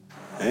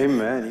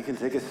Amen. You can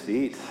take a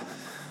seat.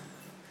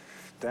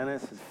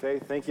 Dennis and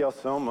Faith, thank you all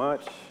so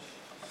much.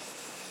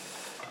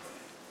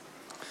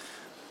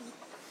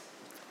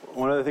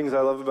 One of the things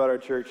I love about our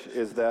church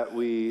is that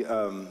we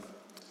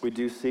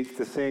do seek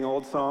to sing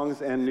old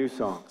songs and new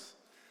songs.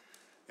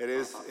 It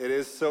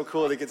is so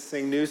cool to get to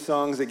sing new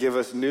songs that give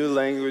us new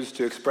language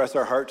to express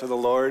our heart to the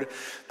Lord.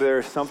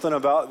 There's something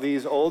about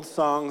these old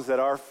songs that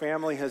our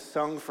family has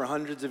sung for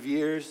hundreds of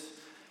years.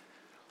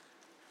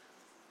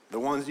 The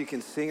ones you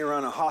can sing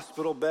around a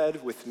hospital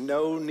bed with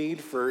no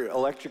need for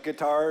electric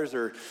guitars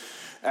or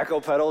echo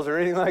pedals or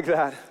anything like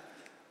that.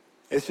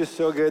 It's just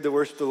so good to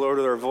worship the Lord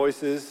with our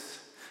voices.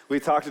 We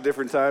talked at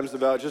different times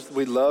about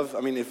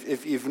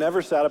if you've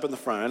never sat up in the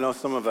front, I know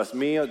some of us,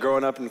 me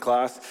growing up in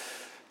class,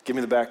 give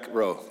me the back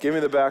row. Give me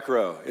the back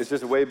row. It's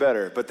just way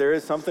better. But there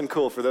is something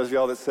cool for those of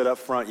y'all that sit up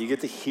front. You get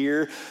to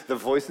hear the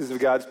voices of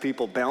God's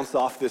people bounce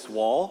off this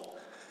wall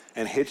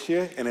and hit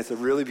you, and it's a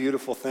really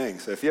beautiful thing.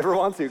 So if you ever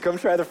want to, come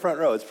try the front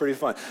row. It's pretty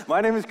fun. My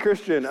name is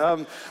Christian.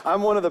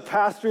 I'm one of the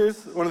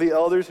pastors, one of the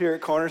elders here at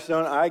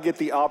Cornerstone. I get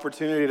the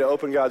opportunity to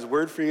open God's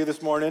Word for you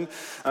this morning.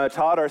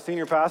 Todd, our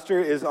senior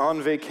pastor, is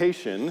on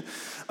vacation,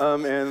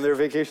 and their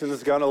vacation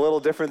has gone a little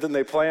different than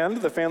they planned.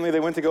 The family they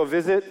went to go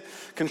visit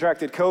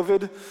contracted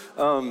COVID.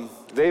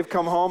 They've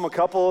come home. A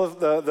couple of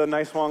the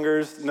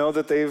Niswangers know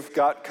that they've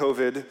got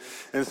COVID,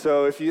 and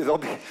so they'll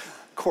be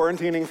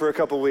quarantining for a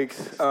couple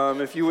weeks.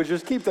 If you would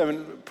just keep them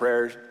in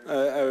prayer,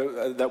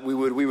 that we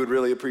would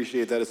really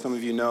appreciate that. As some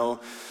of you know,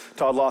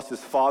 Todd lost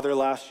his father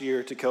last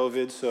year to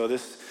COVID, so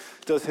this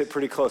does hit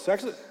pretty close.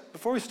 Actually,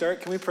 before we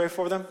start, can we pray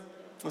for them?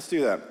 Let's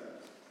do that.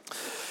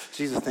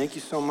 Jesus, thank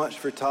you so much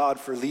for Todd,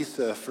 for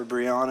Lisa, for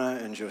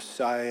Brianna and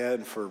Josiah,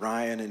 and for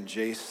Ryan and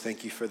Jace.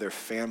 Thank you for their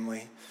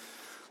family.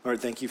 Lord,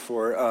 thank you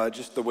for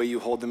just the way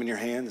you hold them in your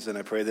hands, and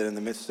I pray that in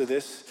the midst of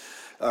this,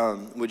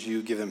 would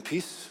you give them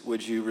peace?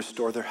 Would you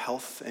restore their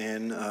health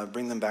and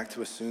bring them back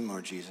to us soon,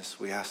 Lord Jesus?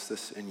 We ask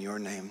this in your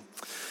name.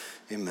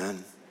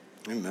 Amen.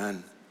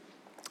 Amen.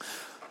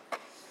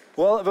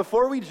 Well,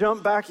 before we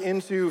jump back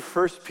into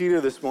 1 Peter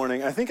this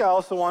morning, I think I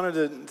also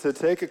wanted to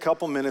take a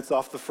couple minutes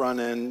off the front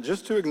end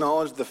just to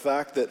acknowledge the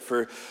fact that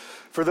for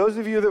those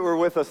of you that were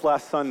with us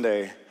last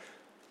Sunday, it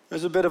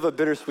was a bit of a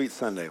bittersweet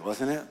Sunday,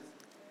 wasn't it?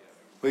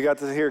 We got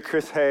to hear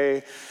Chris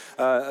Hay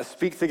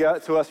speak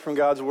to us from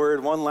God's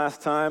Word one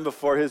last time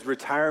before his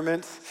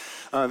retirement.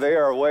 They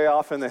are way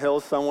off in the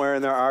hills somewhere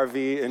in their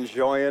RV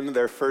enjoying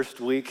their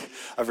first week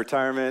of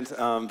retirement.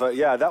 But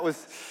yeah, that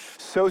was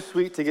so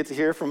sweet to get to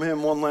hear from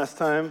him one last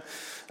time,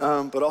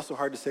 but also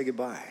hard to say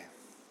goodbye.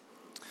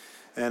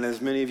 And as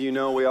many of you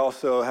know, we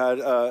also had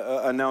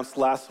announced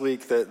last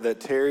week that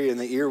Terry and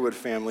the Earwood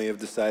family have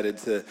decided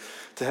to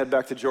head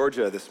back to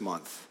Georgia this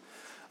month.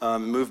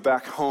 Move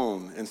back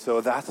home. And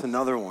so that's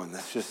another one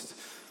that's just,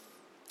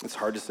 it's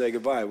hard to say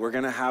goodbye. We're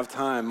going to have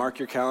time. Mark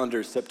your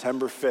calendars,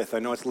 September 5th. I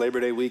know it's Labor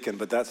Day weekend,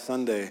 but that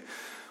Sunday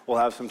we'll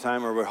have some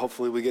time where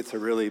hopefully we get to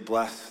really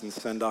bless and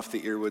send off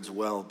the Earwoods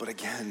well. But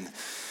again,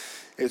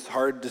 it's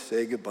hard to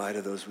say goodbye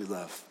to those we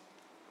love.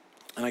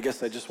 And I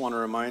guess I just want to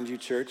remind you,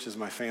 church, as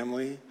my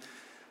family,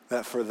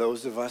 that for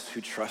those of us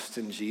who trust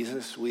in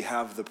Jesus, we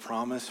have the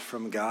promise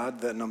from God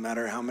that no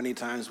matter how many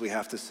times we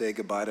have to say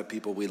goodbye to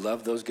people we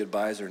love, those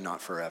goodbyes are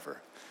not forever.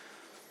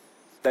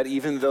 That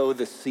even though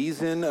the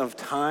season of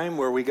time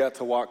where we got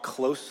to walk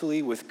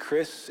closely with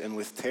Chris and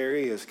with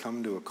Terry has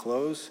come to a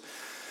close,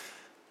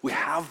 we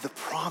have the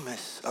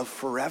promise of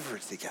forever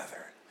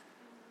together.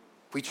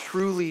 We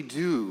truly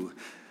do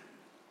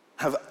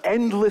have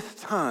endless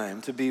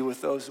time to be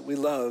with those that we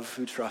love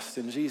who trust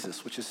in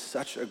Jesus, which is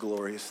such a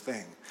glorious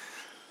thing.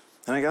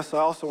 And I guess I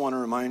also want to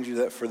remind you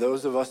that for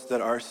those of us that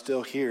are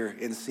still here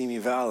in Simi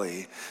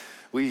Valley,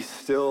 we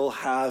still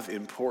have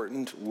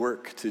important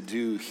work to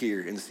do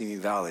here in Simi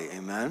Valley.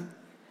 Amen?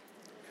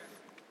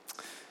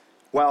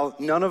 While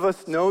none of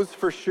us knows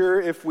for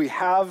sure if we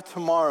have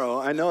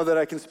tomorrow, I know that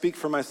I can speak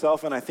for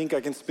myself, and I think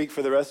I can speak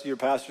for the rest of your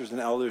pastors and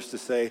elders to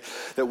say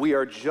that we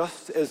are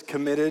just as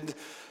committed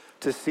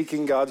to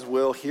seeking God's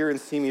will here in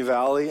Simi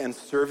Valley and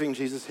serving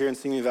Jesus here in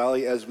Simi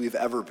Valley as we've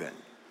ever been.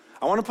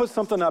 I want to put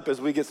something up as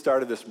we get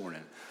started this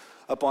morning,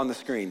 up on the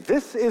screen.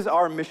 This is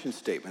our mission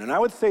statement, and I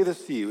would say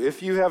this to you.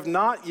 If you have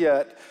not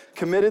yet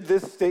committed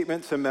this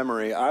statement to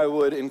memory, I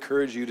would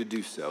encourage you to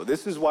do so.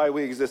 This is why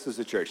we exist as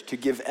a church, to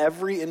give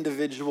every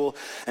individual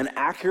an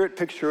accurate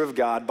picture of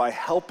God by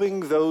helping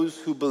those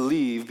who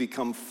believe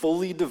become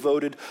fully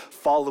devoted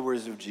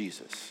followers of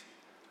Jesus.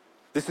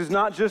 This is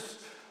not just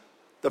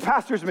the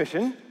pastor's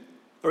mission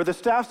or the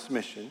staff's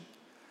mission.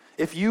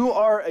 If you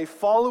are a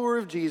follower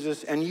of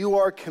Jesus and you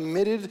are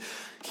committed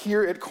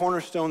here at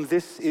Cornerstone,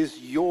 this is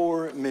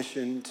your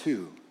mission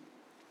too.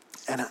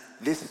 And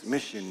this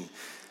mission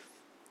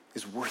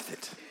is worth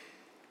it.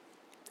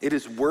 It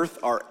is worth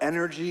our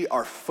energy,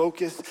 our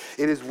focus.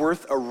 It is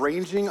worth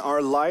arranging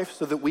our life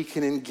so that we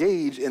can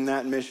engage in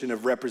that mission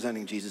of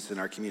representing Jesus in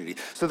our community,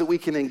 so that we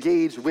can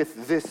engage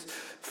with this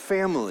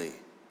family.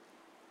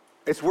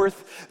 It's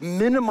worth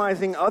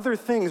minimizing other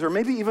things, or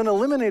maybe even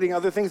eliminating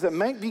other things that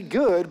might be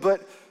good,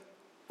 but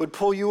would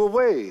pull you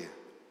away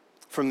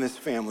from this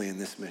family and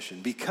this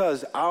mission,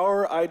 because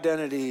our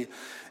identity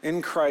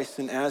in Christ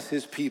and as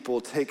his people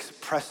takes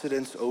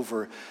precedence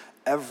over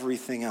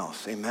everything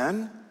else.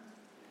 Amen?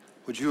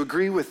 Would you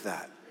agree with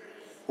that?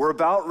 We're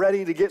about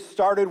ready to get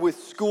started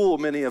with school,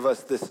 many of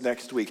us, this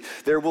next week.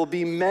 There will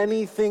be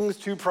many things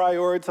to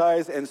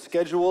prioritize and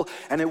schedule,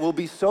 and it will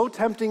be so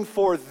tempting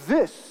for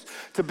this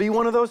to be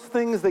one of those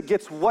things that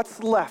gets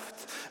what's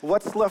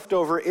left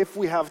over if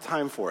we have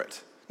time for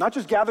it. Not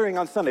just gathering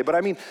on Sunday, but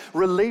I mean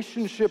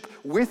relationship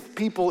with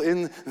people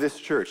in this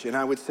church. And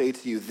I would say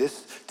to you,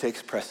 this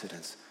takes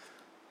precedence.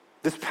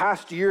 This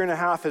past year and a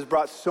half has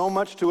brought so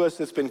much to us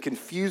that's been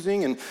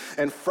confusing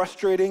and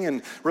frustrating,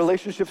 and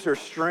relationships are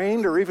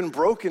strained or even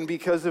broken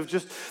because of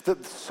just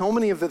so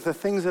many of the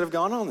things that have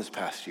gone on this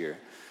past year.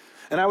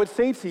 And I would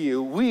say to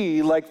you,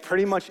 we, like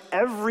pretty much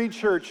every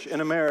church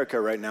in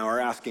America right now, are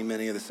asking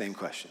many of the same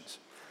questions.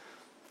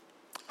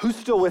 Who's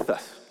still with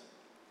us?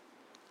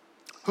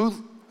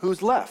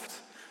 Who's left?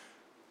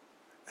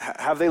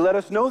 Have they let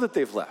us know that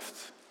they've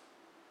left?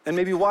 And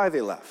maybe why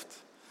they left?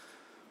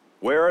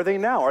 Where are they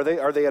now? Are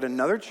they at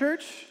another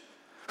church?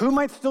 Who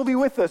might still be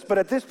with us, but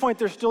at this point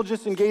they're still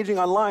just engaging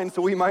online,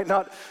 so we might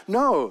not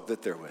know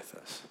that they're with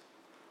us?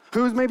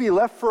 Who's maybe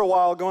left for a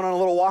while, going on a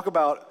little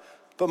walkabout,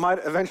 but might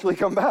eventually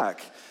come back?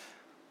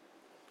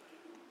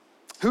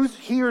 Who's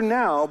here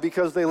now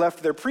because they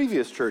left their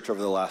previous church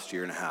over the last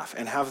year and a half?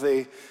 And have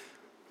they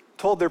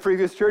told their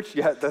previous church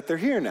yet that they're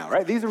here now,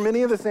 right? These are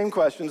many of the same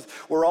questions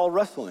we're all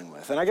wrestling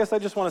with. And I guess I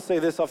just want to say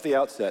this off the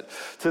outset.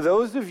 To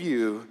those of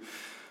you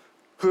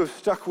who have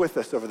stuck with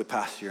us over the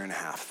past year and a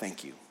half,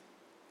 thank you.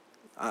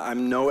 I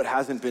know it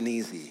hasn't been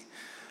easy.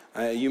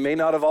 You may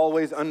not have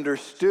always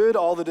understood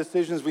all the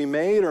decisions we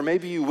made, or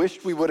maybe you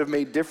wished we would have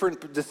made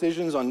different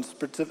decisions on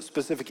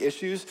specific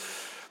issues.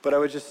 But I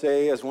would just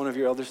say, as one of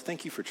your elders,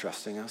 thank you for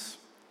trusting us.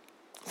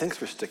 Thanks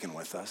for sticking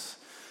with us.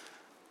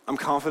 I'm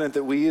confident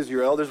that we, as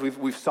your elders,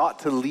 we've sought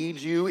to lead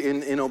you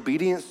in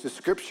obedience to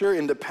Scripture,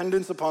 in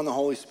dependence upon the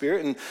Holy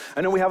Spirit. And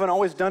I know we haven't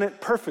always done it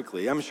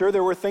perfectly. I'm sure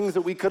there were things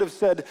that we could have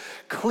said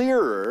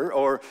clearer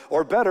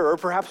or better, or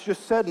perhaps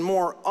just said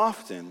more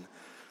often.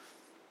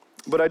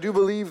 But I do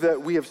believe that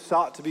we have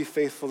sought to be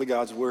faithful to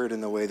God's word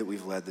in the way that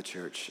we've led the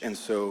church. And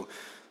so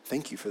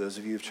thank you for those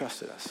of you who've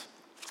trusted us.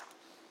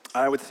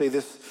 I would say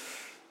this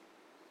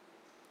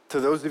to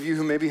those of you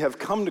who maybe have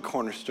come to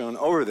Cornerstone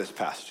over this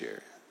past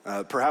year.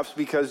 Perhaps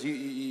because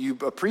you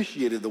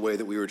appreciated the way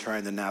that we were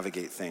trying to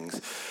navigate things.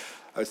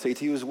 I would say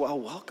to you as well,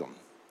 welcome.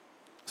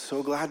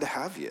 So glad to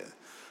have you.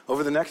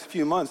 Over the next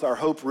few months, our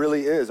hope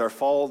really is,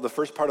 the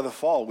first part of the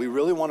fall, we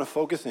really want to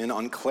focus in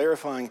on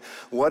clarifying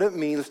what it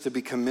means to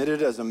be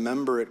committed as a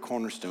member at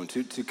Cornerstone,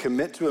 to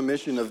commit to a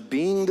mission of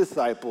being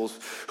disciples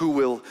who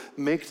will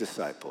make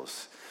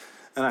disciples.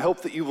 And I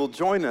hope that you will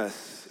join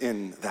us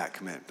in that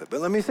commitment.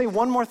 But let me say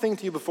one more thing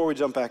to you before we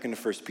jump back into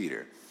 1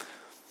 Peter.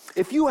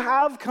 If you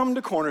have come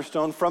to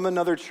Cornerstone from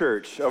another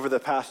church over the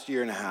past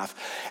year and a half,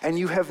 and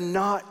you have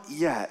not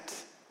yet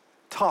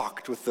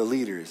talked with the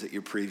leaders at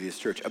your previous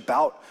church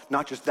about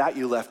not just that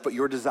you left, but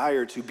your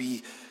desire to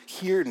be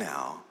here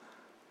now,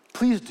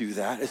 please do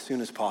that as soon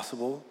as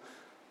possible.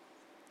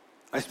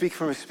 I speak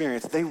from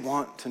experience. They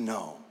want to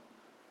know.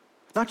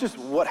 Not just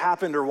what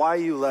happened or why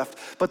you left,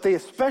 but they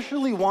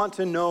especially want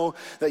to know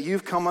that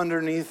you've come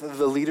underneath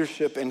the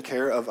leadership and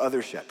care of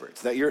other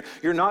shepherds, that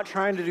you're not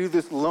trying to do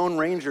this Lone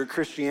Ranger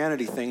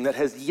Christianity thing that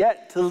has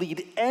yet to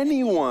lead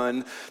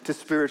anyone to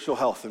spiritual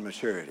health and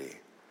maturity.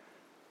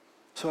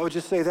 So I would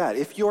just say that.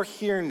 If you're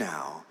here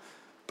now,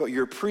 but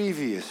your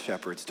previous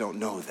shepherds don't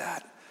know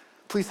that,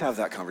 please have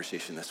that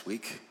conversation this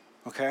week,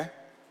 okay?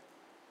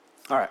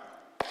 All right,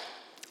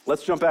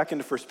 let's jump back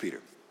into 1 Peter.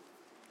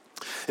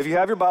 If you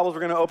have your Bibles,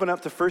 we're going to open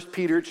up to 1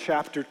 Peter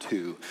chapter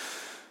 2.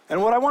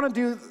 And what I want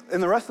to do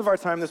in the rest of our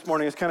time this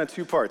morning is kind of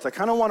two parts. I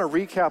kind of want to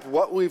recap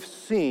what we've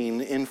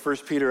seen in 1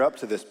 Peter up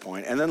to this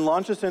point, and then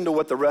launch us into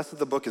what the rest of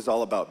the book is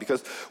all about.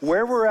 Because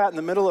where we're at in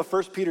the middle of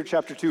 1 Peter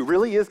chapter 2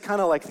 really is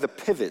kind of like the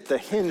pivot, the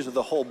hinge of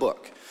the whole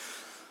book.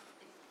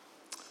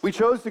 We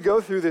chose to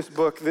go through this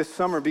book this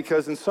summer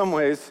because in some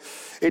ways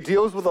it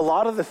deals with a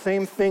lot of the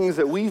same things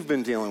that we've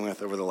been dealing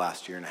with over the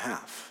last year and a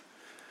half.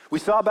 We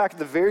saw back at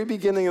the very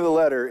beginning of the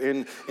letter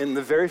in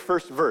the very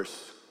first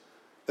verse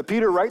that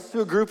Peter writes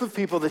to a group of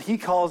people that he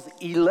calls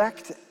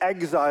elect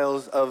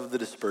exiles of the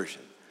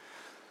dispersion.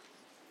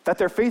 That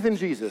their faith in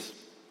Jesus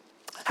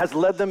has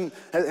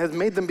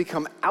made them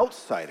become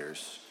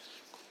outsiders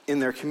in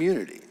their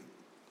community.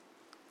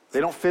 They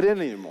don't fit in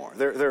anymore.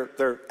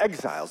 They're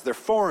exiles, they're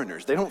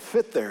foreigners, they don't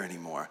fit there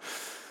anymore.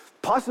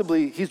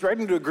 Possibly, he's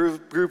writing to a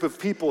group of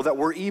people that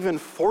were even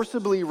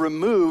forcibly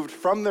removed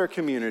from their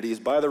communities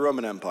by the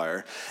Roman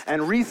Empire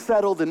and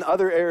resettled in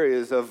other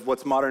areas of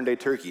what's modern-day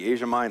Turkey,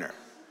 Asia Minor.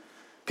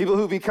 People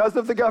who, because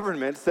of the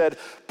government, said,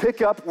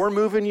 pick up, we're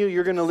moving you,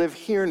 you're going to live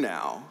here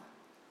now.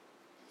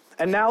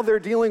 And now they're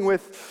dealing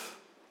with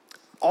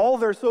all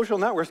their social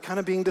networks kind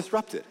of being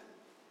disrupted.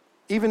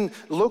 Even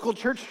local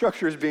church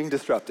structure is being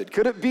disrupted.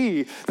 Could it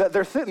be that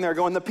they're sitting there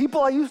going, the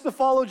people I used to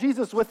follow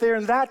Jesus with, they're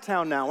in that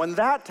town now, and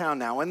that town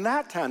now, and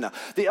that town now.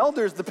 The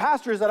elders, the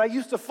pastors that I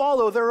used to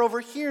follow, they're over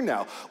here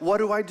now. What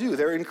do I do?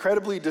 They're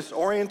incredibly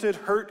disoriented,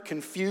 hurt,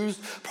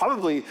 confused,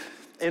 probably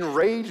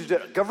enraged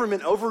at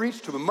government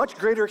overreach to a much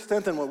greater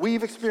extent than what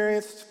we've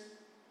experienced.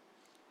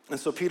 And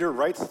so Peter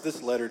writes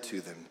this letter to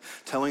them,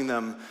 telling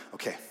them,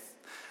 okay,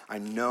 I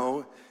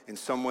know in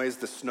some ways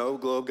the snow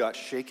globe got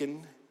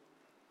shaken,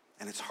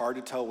 and it's hard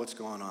to tell what's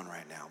going on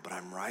right now, but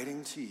I'm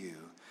writing to you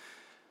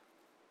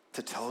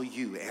to tell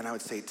you, and I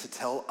would say to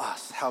tell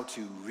us how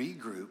to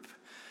regroup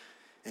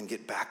and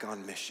get back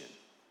on mission.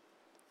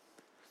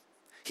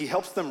 He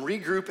helps them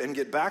regroup and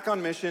get back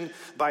on mission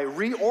by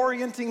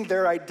reorienting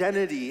their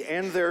identity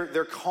and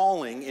their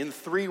calling in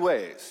three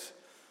ways.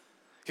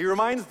 He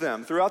reminds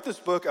them throughout this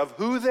book of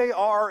who they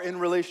are in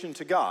relation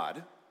to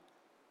God,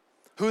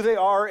 who they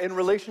are in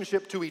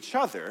relationship to each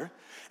other,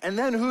 and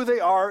then who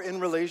they are in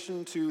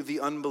relation to the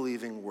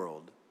unbelieving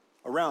world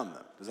around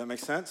them. Does that make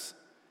sense?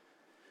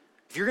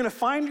 If you're gonna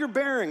find your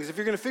bearings, if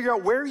you're gonna figure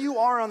out where you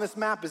are on this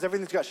map as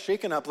everything's got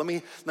shaken up, let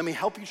me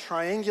help you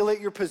triangulate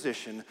your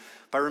position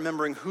by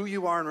remembering who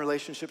you are in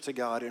relationship to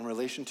God, in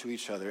relation to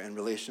each other, in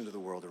relation to the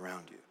world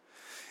around you.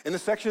 In the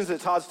sections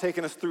that Todd's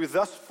taken us through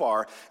thus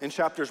far in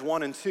chapters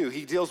 1 and 2,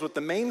 he deals with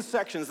the main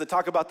sections that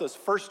talk about those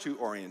first two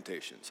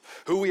orientations,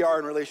 who we are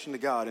in relation to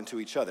God and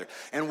to each other.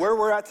 And where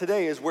we're at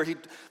today is where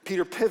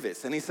Peter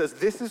pivots, and he says,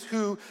 this is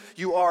who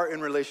you are in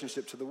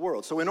relationship to the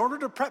world. So in order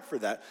to prep for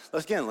that,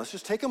 let's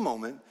just take a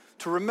moment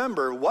to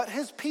remember, what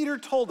has Peter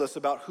told us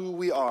about who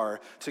we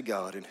are to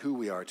God and who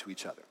we are to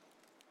each other?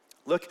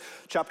 Look,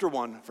 chapter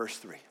 1, verse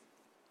 3.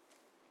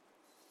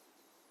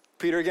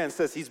 Peter again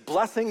says he's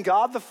blessing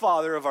God the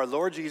Father of our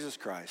Lord Jesus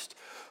Christ,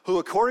 who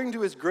according to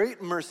his great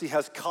mercy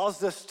has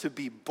caused us to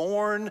be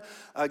born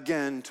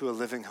again to a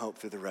living hope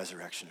through the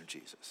resurrection of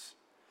Jesus.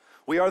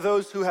 We are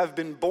those who have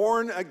been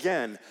born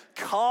again,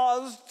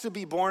 caused to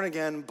be born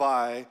again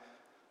by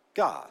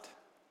God,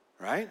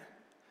 right?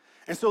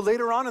 And so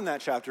later on in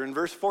that chapter, in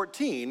verse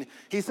 14,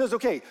 he says,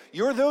 okay,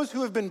 you're those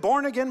who have been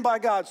born again by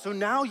God, so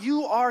now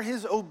you are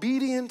his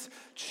obedient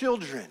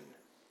children.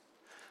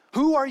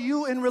 Who are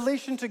you in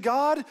relation to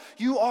God?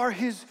 You are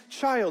his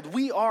child.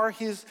 We are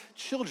his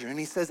children. And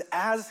he says,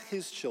 as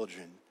his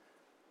children,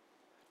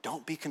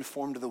 don't be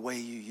conformed to the way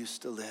you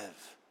used to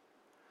live.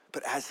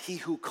 But as he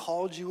who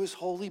called you is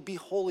holy, be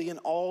holy in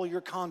all your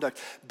conduct.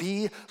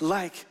 Be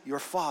like your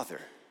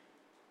Father.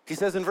 He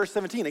says in verse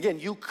 17, again,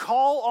 you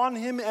call on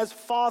him as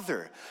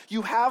Father.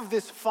 You have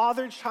this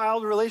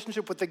father-child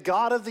relationship with the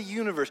God of the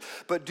universe.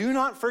 But do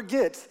not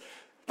forget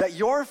that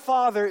your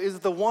Father is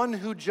the one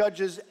who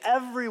judges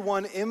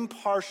everyone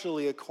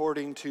impartially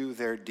according to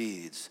their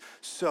deeds.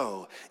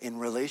 So, in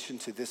relation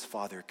to this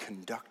Father,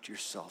 conduct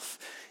yourself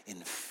in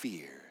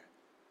fear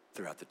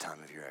throughout the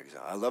time of your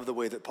exile. I love the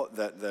way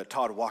that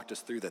Todd walked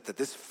us through that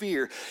this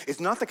fear is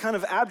not the kind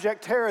of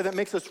abject terror that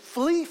makes us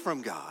flee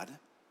from God,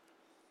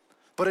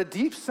 but a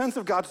deep sense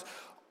of God's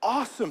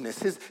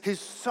awesomeness, his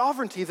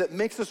sovereignty that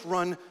makes us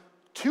run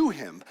to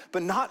him,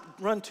 but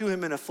not run to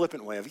him in a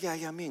flippant way of,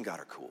 yeah, me and God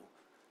are cool.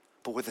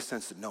 But with a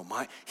sense that, no,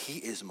 he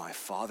is my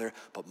Father,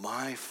 but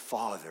my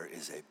Father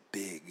is a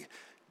big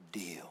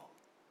deal.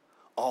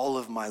 All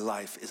of my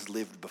life is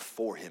lived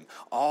before him.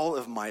 All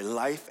of my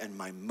life and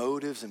my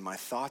motives and my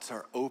thoughts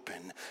are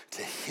open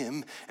to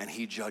him, and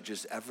he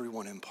judges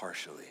everyone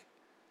impartially.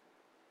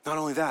 Not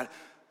only that,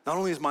 not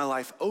only is my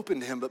life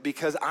open to him, but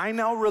because I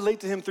now relate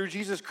to him through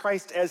Jesus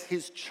Christ as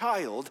his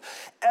child,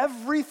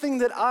 everything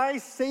that I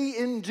say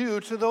and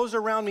do to those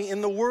around me, in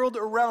the world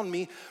around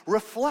me,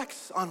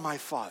 reflects on my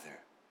Father.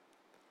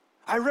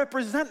 I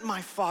represent my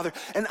Father,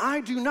 and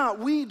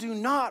we do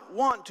not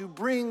want to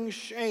bring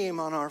shame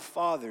on our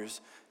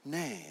Father's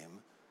name.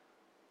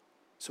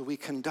 So we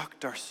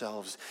conduct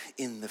ourselves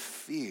in the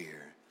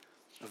fear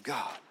of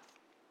God.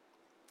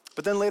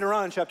 But then later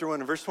on in chapter 1,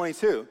 in verse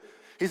 22,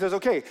 he says,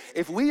 okay,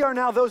 if we are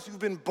now those who've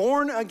been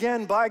born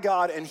again by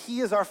God, and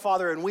he is our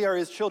Father and we are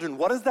his children,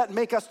 what does that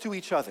make us to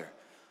each other?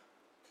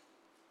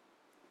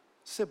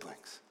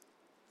 Siblings.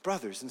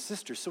 Brothers and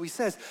sisters. So he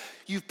says,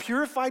 you've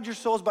purified your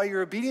souls by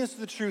your obedience to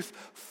the truth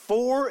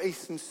for a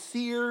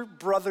sincere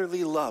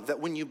brotherly love. That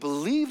when you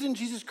believed in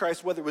Jesus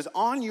Christ, whether it was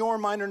on your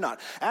mind or not,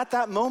 at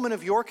that moment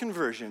of your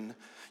conversion,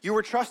 you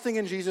were trusting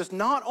in Jesus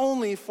not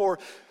only for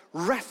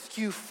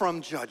rescue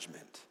from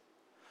judgment,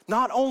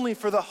 not only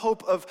for the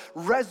hope of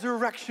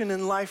resurrection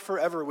and life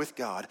forever with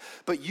God,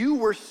 but you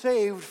were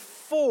saved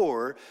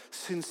for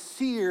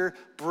sincere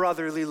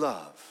brotherly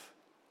love.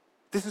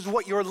 This is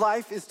what your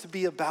life is to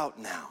be about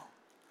now.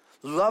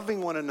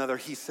 Loving one another,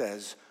 he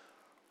says,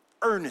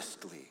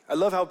 earnestly. I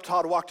love how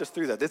Todd walked us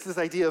through that. This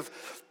idea of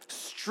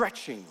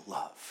stretching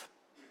love.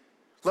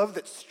 Love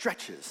that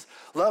stretches.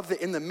 Love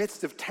that in the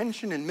midst of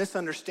tension and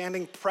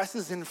misunderstanding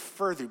presses in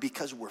further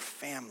because we're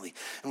family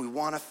and we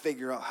want to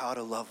figure out how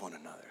to love one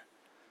another.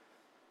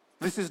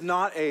 This is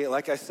not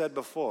like I said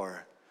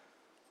before,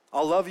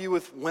 I'll love you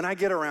when I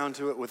get around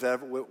to it with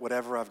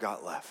whatever I've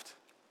got left.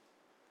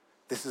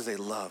 This is a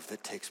love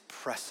that takes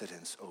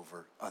precedence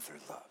over other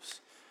loves.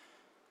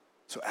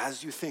 So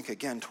as you think,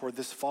 again, toward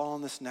this fall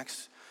and this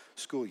next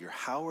school year,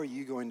 how are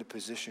you going to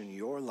position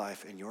your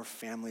life and your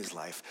family's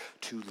life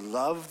to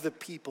love the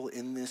people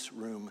in this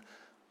room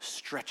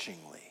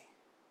stretchingly?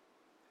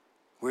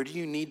 Where do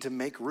you need to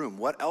make room?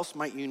 What else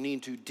might you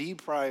need to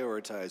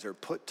deprioritize or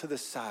put to the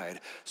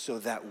side so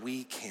that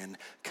we can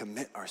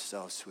commit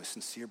ourselves to a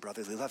sincere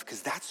brotherly love?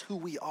 Because that's who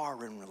we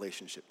are in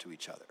relationship to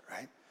each other,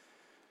 right?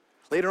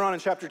 Later on in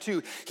chapter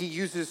 2, he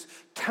uses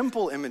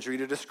temple imagery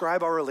to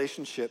describe our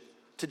relationship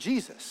to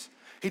Jesus.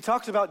 He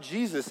talks about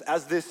Jesus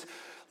as this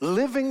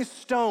living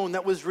stone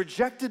that was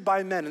rejected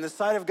by men in the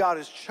sight of God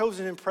as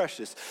chosen and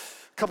precious.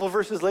 A couple of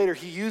verses later,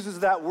 he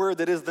uses that word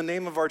that is the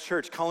name of our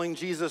church, calling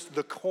Jesus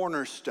the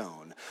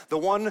cornerstone, the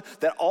one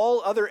that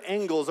all other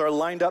angles are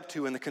lined up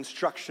to in the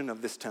construction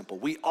of this temple.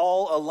 We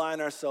all align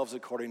ourselves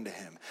according to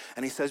him.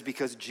 And he says,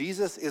 because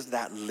Jesus is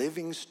that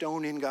living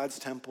stone in God's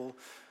temple,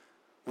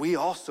 we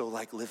also,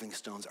 like living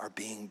stones, are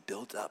being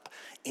built up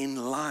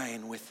in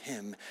line with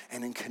him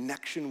and in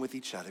connection with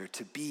each other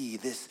to be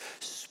this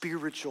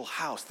spiritual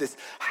house, this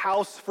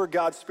house for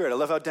God's Spirit. I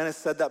love how Dennis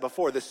said that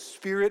before, the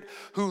Spirit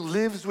who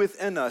lives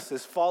within us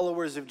as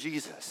followers of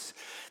Jesus.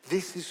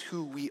 This is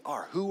who we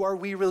are. Who are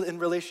we in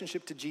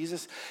relationship to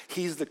Jesus?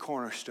 He's the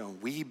cornerstone.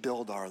 We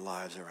build our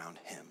lives around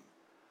him.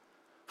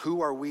 Who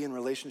are we in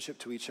relationship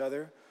to each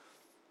other?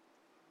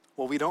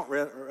 Well, we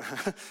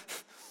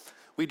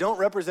don't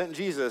represent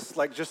Jesus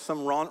like just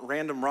some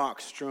random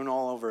rocks strewn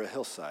all over a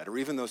hillside, or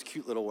even those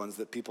cute little ones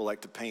that people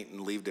like to paint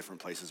and leave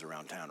different places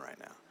around town right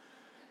now.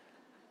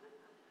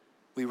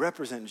 We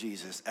represent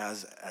Jesus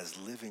as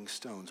living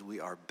stones. We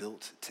are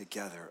built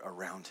together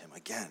around him.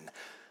 Again,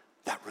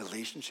 that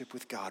relationship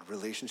with God,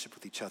 relationship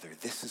with each other,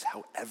 this is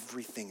how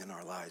everything in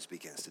our lives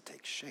begins to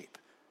take shape.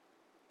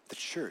 The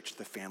church,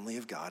 the family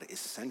of God, is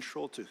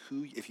central to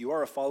who, if you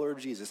are a follower of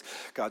Jesus,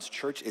 God's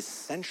church is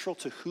central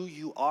to who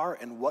you are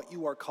and what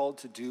you are called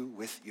to do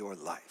with your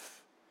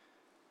life.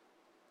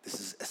 This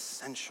is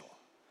essential.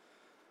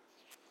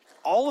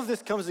 All of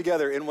this comes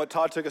together in what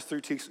Todd took us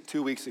through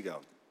 2 weeks ago,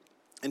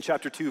 in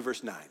chapter 2,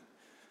 verse 9,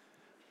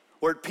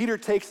 where Peter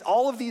takes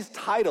all of these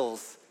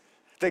titles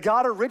that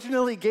God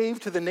originally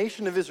gave to the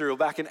nation of Israel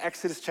back in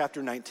Exodus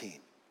chapter 19.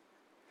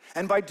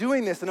 And by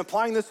doing this and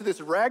applying this to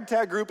this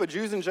ragtag group of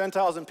Jews and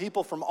Gentiles and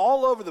people from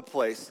all over the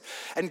place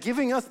and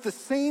giving us the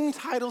same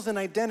titles and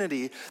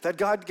identity that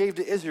God gave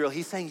to Israel,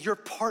 he's saying you're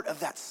part of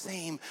that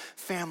same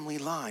family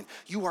line.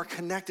 You are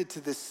connected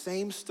to this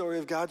same story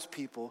of God's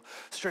people,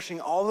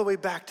 stretching all the way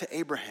back to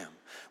Abraham,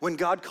 when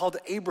God called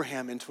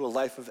Abraham into a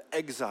life of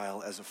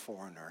exile as a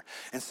foreigner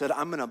and said,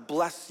 I'm gonna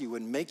bless you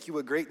and make you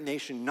a great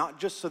nation, not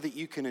just so that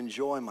you can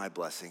enjoy my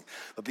blessing,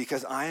 but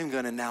because I am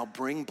gonna now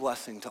bring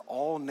blessing to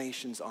all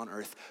nations on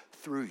earth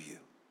through you.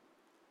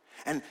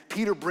 And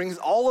Peter brings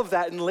all of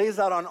that and lays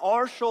out on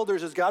our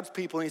shoulders as God's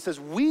people, and he says,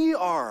 we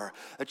are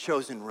a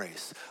chosen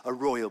race, a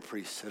royal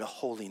priesthood, a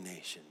holy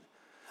nation,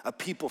 a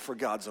people for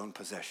God's own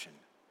possession.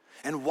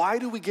 And why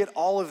do we get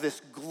all of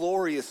this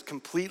glorious,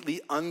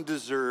 completely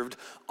undeserved,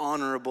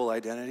 honorable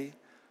identity?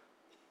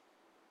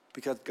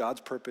 Because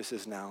God's purpose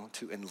is now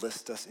to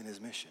enlist us in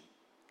his mission.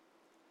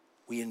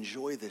 We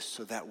enjoy this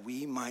so that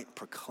we might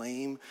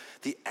proclaim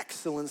the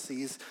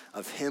excellencies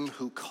of him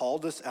who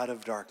called us out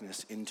of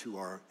darkness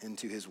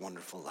into his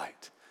wonderful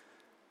light.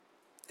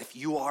 If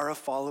you are a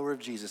follower of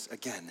Jesus,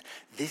 again,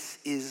 this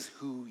is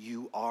who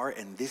you are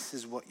and this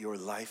is what your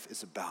life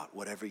is about.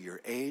 Whatever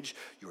your age,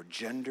 your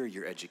gender,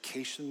 your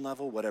education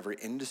level, whatever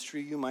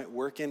industry you might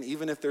work in,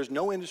 even if there's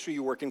no industry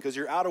you work in because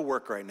you're out of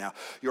work right now,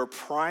 your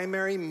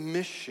primary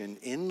mission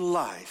in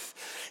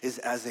life is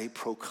as a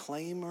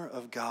proclaimer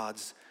of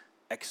God's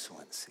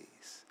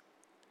excellencies,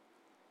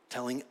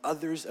 telling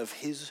others of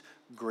his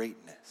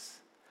greatness,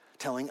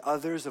 telling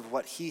others of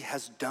what he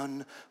has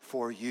done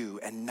for you,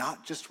 and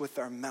not just with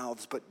our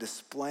mouths, but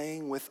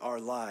displaying with our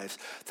lives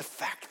the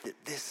fact that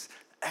this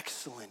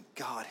excellent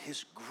God,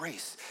 his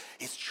grace,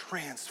 is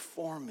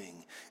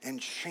transforming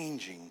and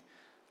changing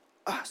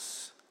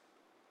us.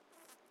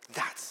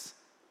 That's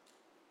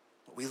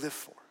what we live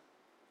for.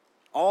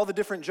 All the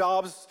different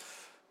jobs,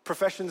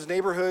 professions,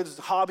 neighborhoods,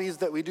 hobbies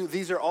that we do,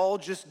 these are all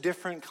just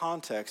different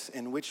contexts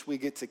in which we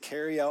get to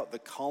carry out the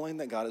calling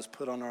that God has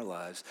put on our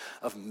lives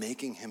of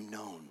making him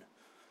known.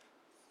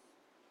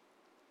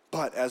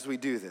 But as we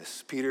do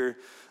this, Peter,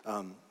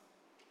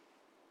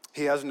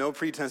 he has no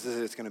pretenses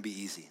that it's going to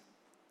be easy.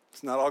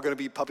 It's not all going to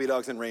be puppy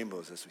dogs and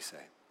rainbows, as we say.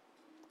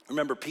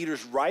 Remember,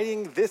 Peter's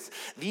writing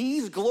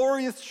these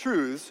glorious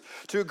truths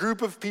to a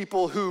group of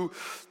people who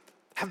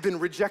have been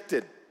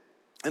rejected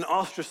and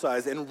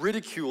ostracized and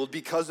ridiculed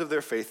because of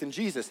their faith in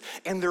Jesus.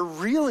 And they're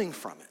reeling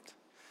from it.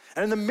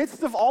 And in the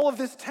midst of all of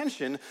this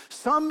tension,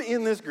 some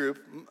in this group,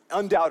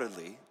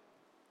 undoubtedly,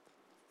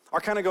 are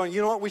kind of going,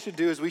 you know what we should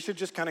do is we should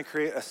just kind of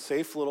create a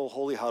safe little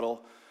holy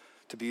huddle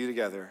to be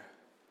together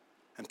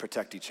and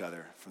protect each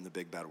other from the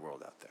big bad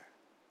world out there.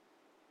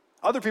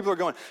 Other people are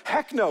going,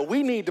 heck no,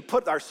 we need to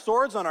put our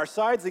swords on our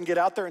sides and get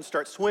out there and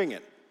start swinging.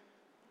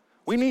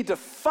 We need to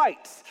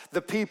fight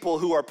the people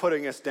who are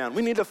putting us down.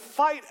 We need to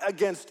fight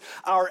against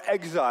our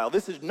exile.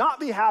 This should not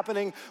be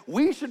happening.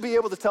 We should be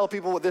able to tell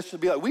people what this should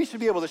be like. We should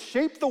be able to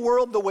shape the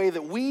world the way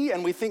that we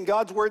think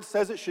God's word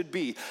says it should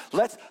be.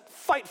 Let's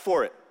fight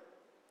for it.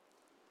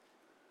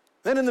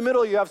 Then in the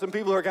middle, you have some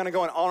people who are kind of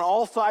going on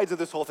all sides of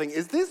this whole thing.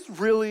 Is this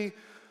really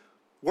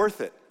worth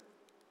it?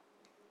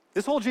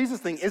 This whole Jesus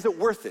thing, is it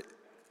worth it?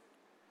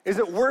 Is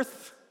it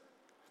worth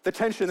the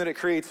tension that it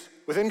creates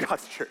within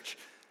God's church?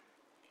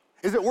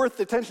 Is it worth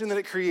the tension that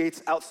it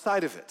creates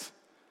outside of it?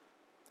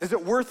 Is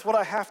it worth what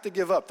I have to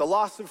give up? The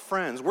loss of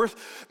friends,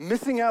 worth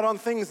missing out on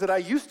things that I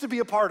used to be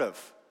a part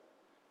of,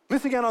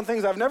 missing out on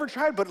things I've never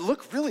tried but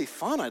look really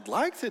fun. I'd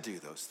like to do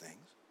those things.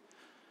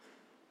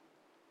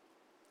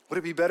 Would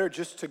it be better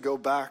just to go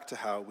back to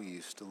how we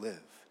used to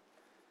live?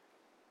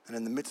 And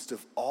in the midst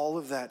of all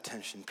of that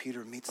tension,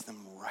 Peter meets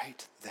them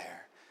right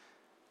there.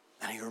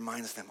 And he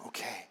reminds them,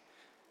 okay,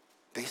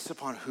 based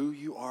upon who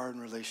you are in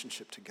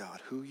relationship to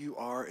God, who you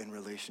are in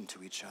relation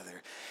to each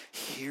other,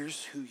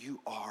 here's who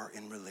you are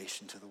in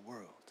relation to the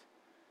world.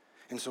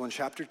 And so in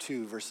chapter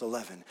 2, verse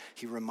 11,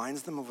 he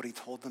reminds them of what he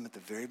told them at the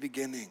very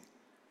beginning.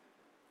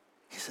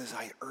 He says,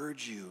 I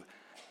urge you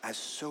as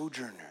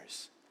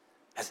sojourners,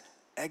 as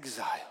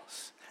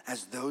exiles,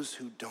 as those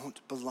who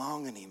don't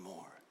belong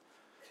anymore.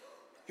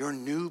 Your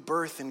new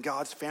birth in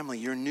God's family,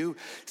 your new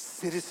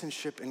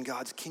citizenship in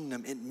God's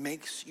kingdom, it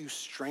makes you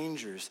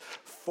strangers,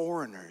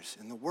 foreigners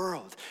in the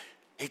world.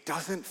 It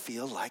doesn't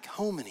feel like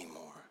home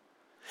anymore.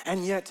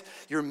 And yet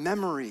your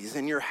memories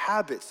and your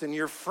habits and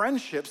your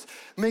friendships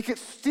make it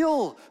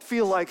still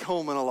feel like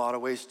home in a lot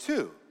of ways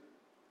too.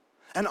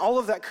 And all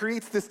of that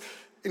creates this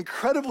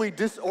incredibly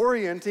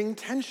disorienting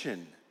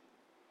tension.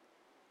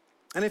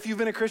 And if you've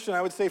been a Christian,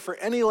 I would say for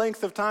any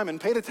length of time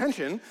and paid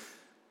attention,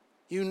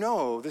 you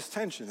know this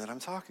tension that I'm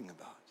talking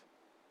about.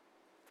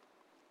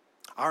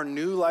 Our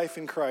new life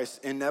in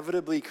Christ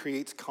inevitably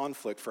creates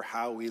conflict for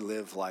how we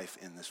live life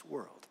in this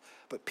world.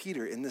 But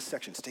Peter, in this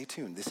section, stay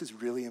tuned, this is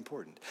really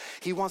important.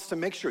 He wants to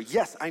make sure,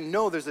 yes, I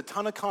know there's a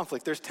ton of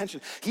conflict, there's tension.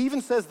 He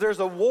even says there's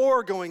a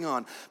war going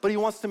on, but he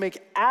wants to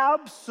make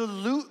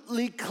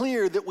absolutely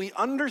clear that we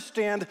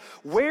understand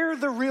where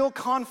the real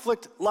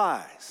conflict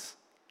lies,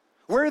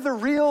 where the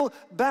real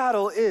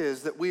battle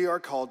is that we are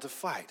called to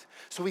fight.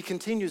 So he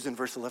continues in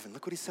verse 11.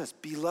 Look what he says.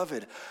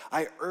 Beloved,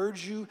 I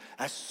urge you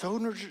as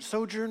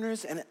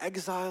sojourners and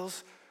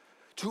exiles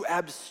to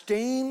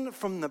abstain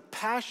from the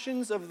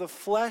passions of the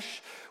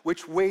flesh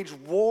which wage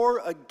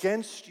war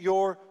against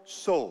your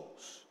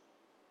souls.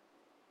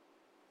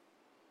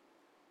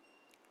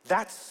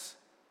 That's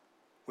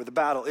where the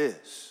battle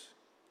is.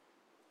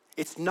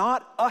 It's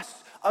not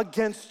us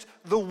against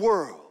the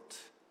world.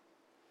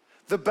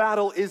 The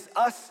battle is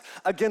us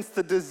against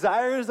the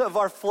desires of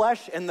our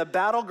flesh, and the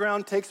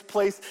battleground takes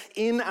place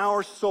in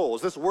our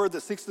souls. This word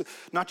that seeks to,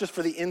 not just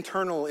for the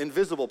internal,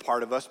 invisible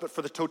part of us, but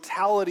for the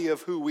totality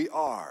of who we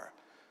are.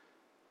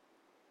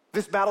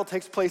 This battle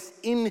takes place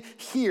in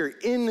here,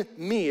 in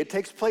me. It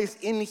takes place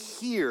in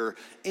here,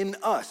 in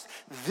us.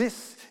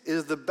 This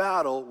is the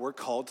battle we're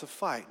called to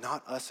fight,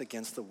 not us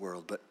against the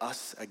world, but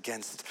us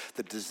against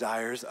the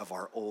desires of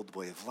our old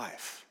way of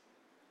life.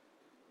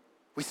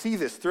 We see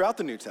this throughout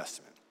the New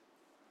Testament.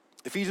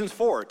 Ephesians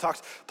 4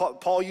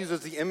 Paul uses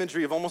the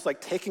imagery of almost like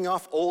taking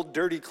off old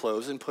dirty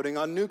clothes and putting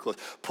on new clothes.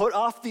 Put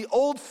off the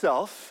old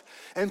self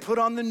and put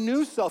on the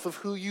new self of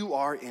who you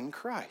are in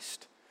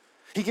Christ.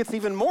 He gets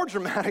even more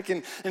dramatic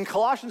in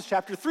Colossians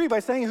chapter 3 by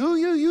saying who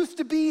you used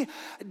to be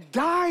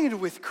died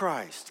with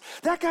Christ.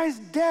 That guy's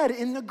dead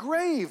in the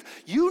grave.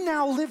 You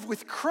now live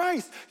with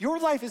Christ. Your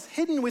life is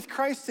hidden with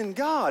Christ in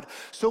God.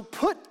 So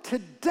put to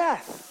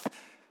death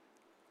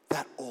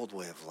that old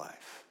way of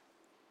life.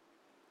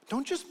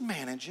 Don't just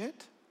manage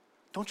it.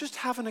 Don't just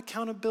have an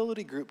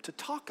accountability group to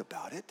talk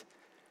about it.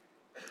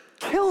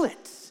 Kill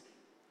it.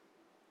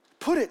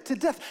 Put it to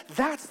death.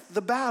 That's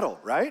the battle,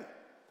 right?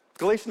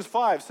 Galatians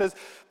 5 says,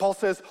 Paul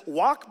says,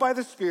 walk by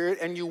the Spirit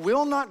and you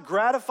will not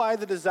gratify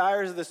the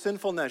desires of the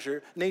sinful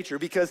nature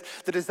because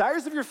the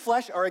desires of your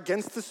flesh are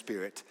against the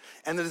Spirit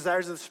and the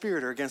desires of the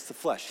Spirit are against the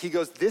flesh. He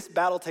goes, this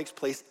battle takes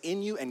place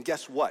in you, and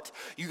guess what?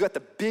 You got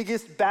the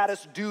biggest,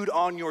 baddest dude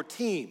on your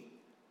team.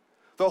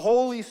 The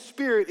Holy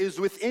Spirit is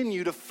within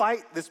you to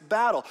fight this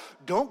battle.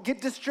 Don't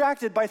get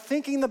distracted by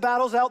thinking the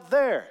battle's out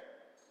there.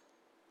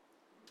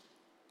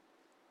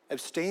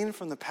 Abstain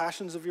from the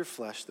passions of your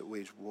flesh that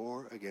wage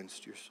war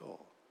against your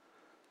soul.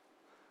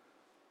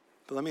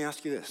 But let me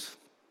ask you this.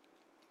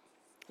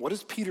 What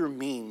does Peter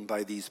mean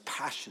by these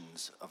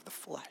passions of the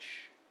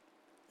flesh?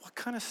 What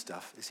kind of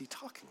stuff is he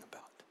talking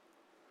about?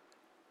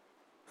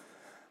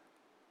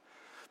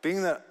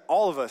 Being that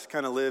all of us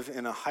kind of live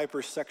in a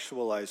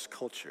hypersexualized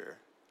culture,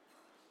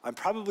 I'm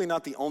probably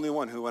not the only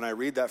one who, when I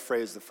read that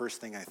phrase, the first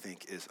thing I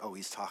think is, oh,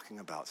 he's talking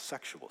about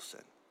sexual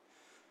sin.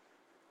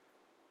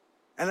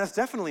 And that's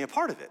definitely a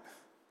part of it.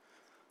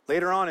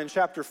 Later on in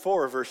chapter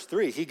 4, verse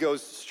 3, he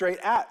goes straight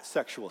at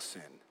sexual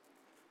sin,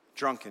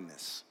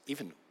 drunkenness,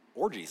 even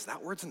orgies.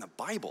 That word's in the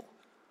Bible.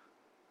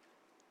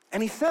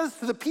 And he says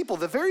to the people,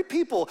 the very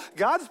people,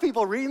 God's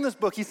people reading this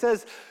book, he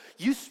says,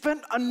 you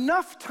spent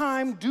enough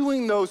time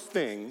doing those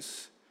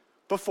things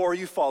before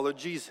you followed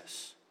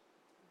Jesus.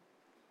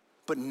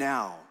 But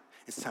now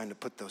it's time to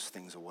put those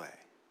things away.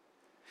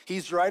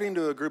 He's writing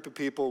to a group of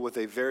people with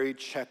a very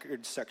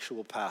checkered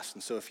sexual past.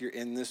 And so if you're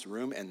in this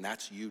room and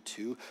that's you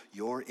too,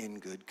 you're in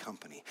good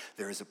company.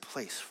 There is a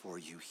place for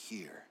you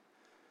here.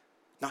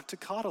 Not to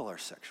coddle our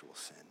sexual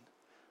sin,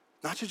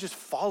 not to just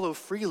follow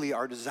freely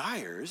our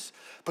desires,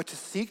 but to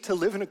seek to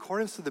live in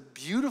accordance to the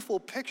beautiful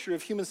picture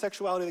of human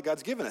sexuality that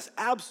God's given us.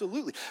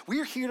 Absolutely.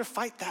 We're here to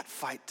fight that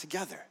fight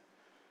together.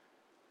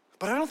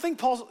 But I don't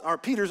think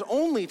Peter's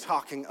only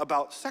talking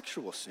about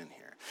sexual sin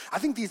here. I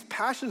think these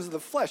passions of the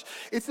flesh,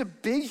 it's a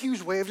big,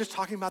 huge way of just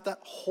talking about that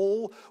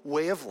whole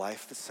way of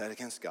life that's set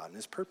against God and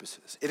his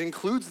purposes. It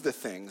includes the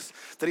things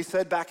that he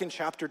said back in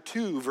chapter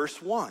 2,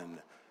 verse 1,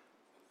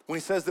 when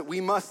he says that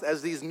we must,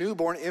 as these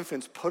newborn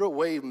infants, put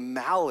away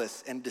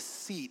malice and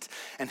deceit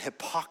and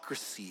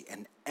hypocrisy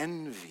and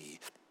envy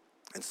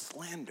and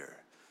slander.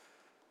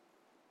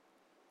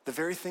 The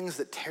very things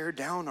that tear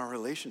down our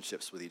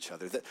relationships with each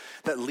other,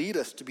 that lead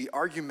us to be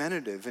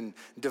argumentative and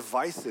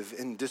divisive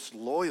and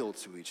disloyal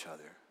to each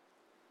other.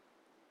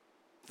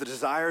 The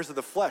desires of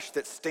the flesh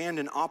that stand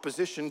in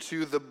opposition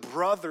to the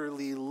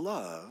brotherly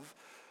love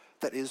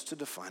that is to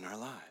define our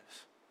lives.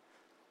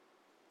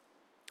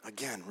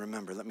 Again,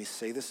 remember, let me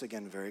say this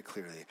again very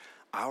clearly.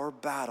 Our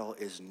battle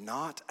is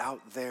not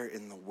out there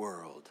in the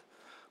world,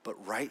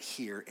 but right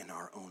here in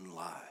our own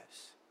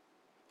lives.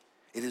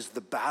 It is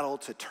the battle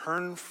to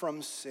turn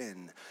from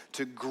sin,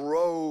 to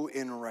grow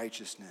in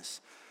righteousness.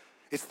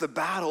 It's the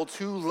battle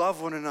to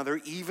love one another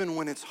even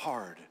when it's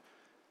hard.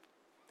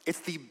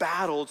 It's the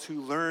battle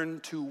to learn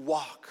to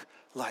walk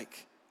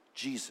like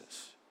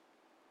Jesus.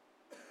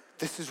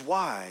 This is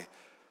why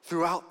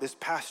throughout this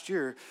past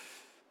year,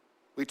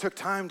 we took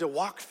time to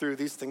walk through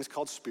these things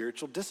called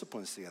spiritual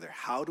disciplines together.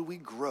 How do we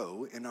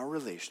grow in our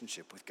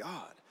relationship with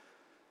God?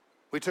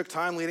 We took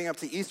time leading up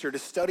to Easter to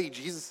study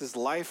Jesus'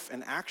 life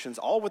and actions,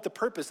 all with the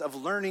purpose of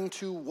learning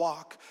to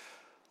walk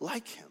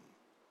like him.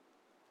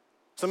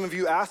 Some of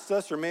you asked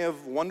us or may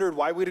have wondered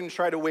why we didn't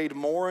try to wade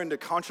more into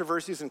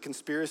controversies and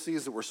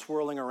conspiracies that were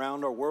swirling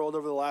around our world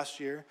over the last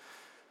year.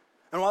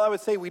 And while I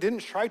would say we didn't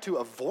try to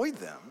avoid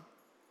them,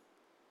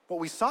 what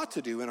we sought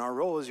to do in our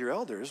role as your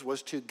elders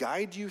was to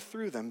guide you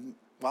through them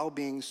while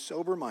being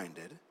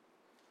sober-minded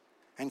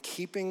and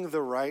keeping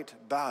the right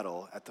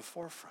battle at the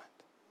forefront.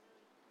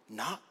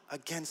 Not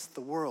against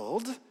the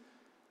world,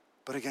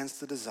 but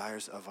against the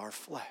desires of our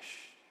flesh.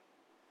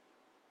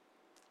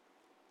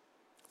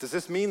 Does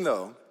this mean,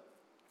 though,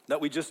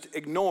 that we just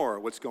ignore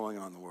what's going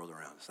on in the world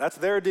around us? That's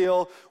their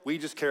deal. We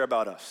just care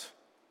about us.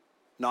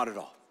 Not at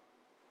all.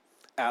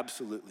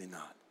 Absolutely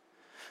not.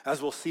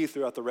 As we'll see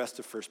throughout the rest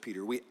of 1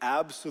 Peter, we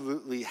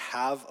absolutely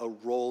have a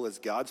role as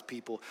God's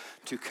people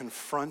to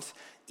confront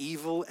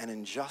evil and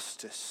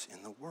injustice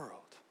in the world.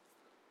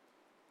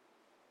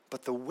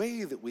 But the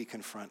way that we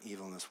confront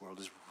evil in this world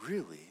is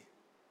really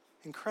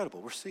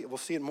incredible. We'll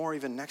see it more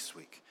even next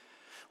week.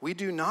 We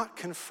do not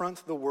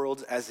confront the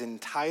world as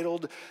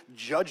entitled,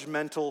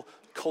 judgmental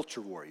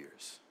culture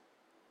warriors.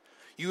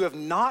 You have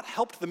not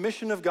helped the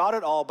mission of God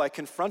at all by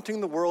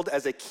confronting the world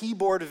as a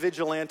keyboard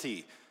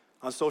vigilante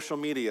on social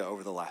media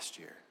over the last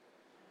year.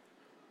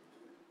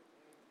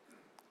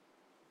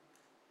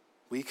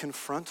 We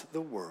confront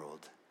the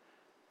world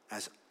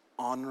as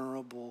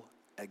honorable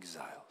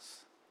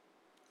exiles,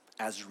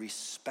 as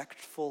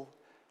respectful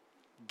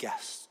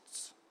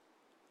guests.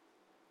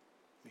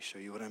 Let me show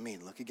you what I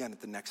mean. Look again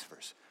at the next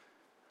verse.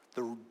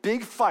 The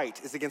big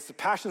fight is against the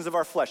passions of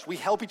our flesh. We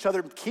help each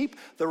other keep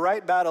the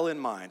right battle in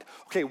mind.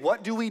 Okay,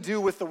 what do we do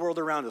with the world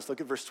around us?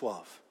 Look at verse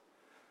 12.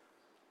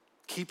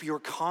 Keep your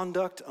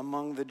conduct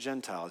among the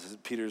Gentiles. This is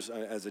Peter's,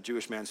 as a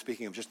Jewish man,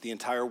 speaking of just the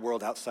entire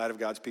world outside of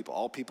God's people,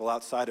 all people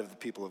outside of the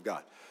people of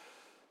God.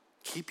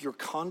 Keep your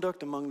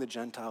conduct among the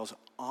Gentiles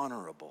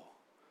honorable,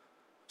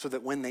 so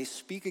that when they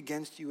speak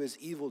against you as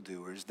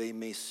evildoers, they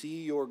may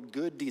see your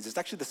good deeds. It's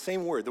actually the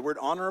same word. The word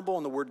honorable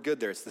and the word good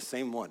there, it's the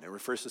same one. It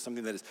refers to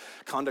something that is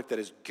conduct that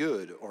is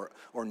good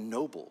or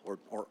noble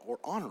or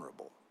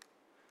honorable.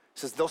 It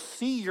says they'll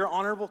see your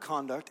honorable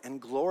conduct and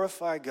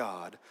glorify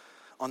God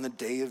on the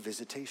day of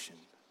visitation.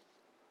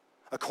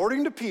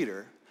 According to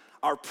Peter,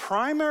 our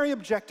primary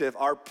objective,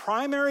 our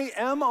primary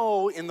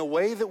MO in the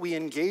way that we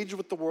engage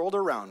with the world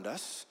around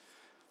us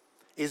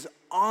is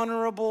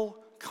honorable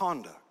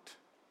conduct,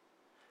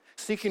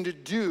 seeking to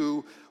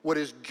do what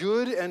is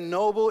good and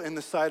noble in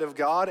the sight of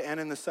God and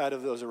in the sight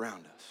of those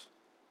around us.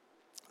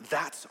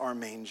 That's our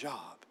main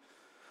job,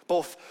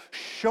 both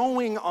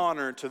showing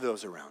honor to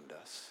those around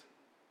us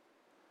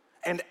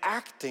and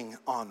acting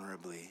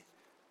honorably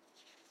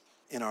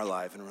in our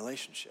life and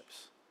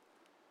relationships.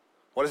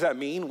 What does that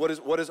mean? What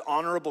does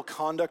honorable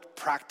conduct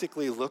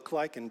practically look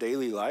like in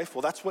daily life?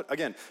 Well, that's what,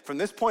 again, from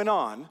this point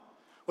on,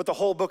 what the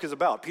whole book is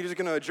about. Peter's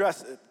going to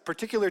address,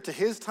 particular to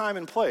his time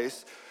and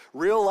place,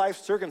 real life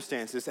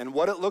circumstances and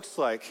what it looks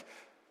like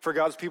for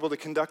God's people to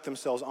conduct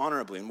themselves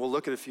honorably. And we'll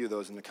look at a few of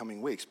those in the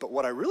coming weeks. But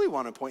what I really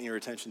want to point your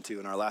attention to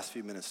in our last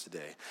few minutes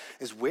today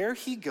is where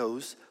he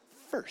goes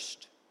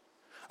first.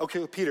 Okay,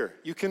 well, Peter,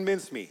 you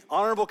convinced me.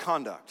 Honorable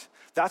conduct.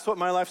 That's what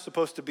my life's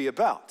supposed to be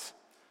about.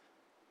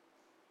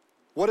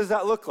 What does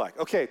that look like?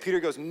 Okay, Peter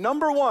goes,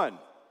 number one,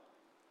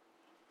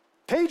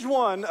 page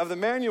 1 of the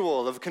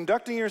manual of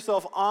conducting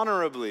yourself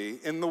honorably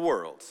in the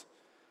world.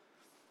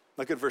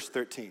 Look at verse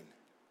 13.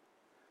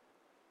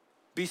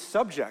 Be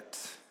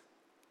subject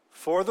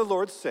for the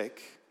Lord's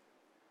sake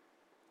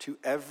to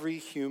every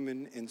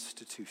human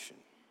institution.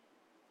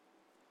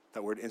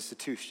 That word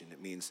institution,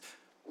 it means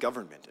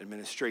government,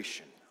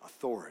 administration,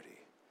 authority.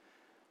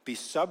 Be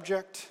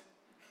subject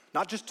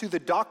not just to the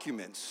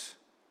documents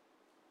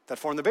that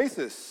form the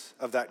basis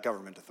of that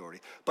government authority,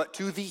 but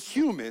to the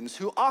humans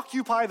who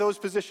occupy those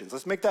positions.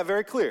 Let's make that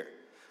very clear.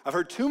 I've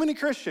heard too many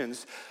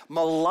Christians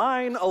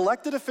malign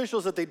elected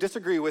officials that they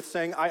disagree with,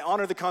 saying, I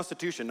honor the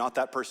Constitution, not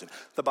that person.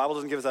 The Bible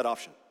doesn't give us that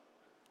option.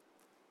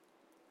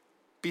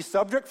 Be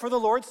subject for the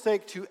Lord's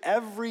sake to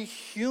every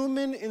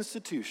human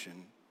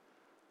institution,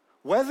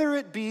 whether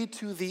it be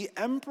to the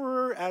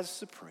emperor as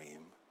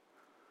supreme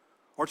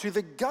or to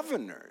the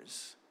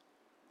governors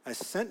as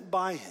sent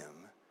by him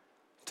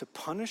to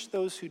punish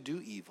those who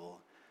do evil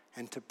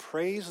and to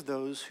praise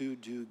those who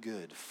do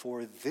good.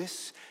 For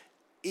this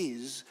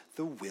is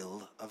the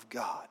will of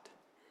God.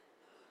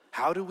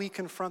 How do we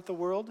confront the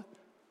world?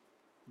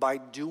 By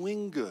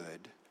doing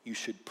good, you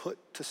should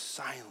put to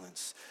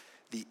silence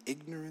the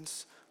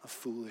ignorance of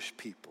foolish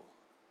people.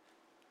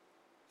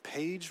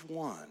 Page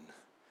 1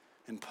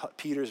 in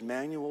Peter's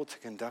manual to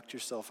conduct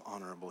yourself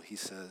honorable, he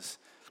says,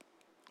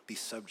 be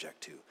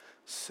subject to,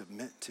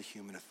 submit to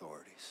human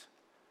authorities,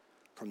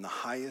 from the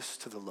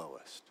highest to the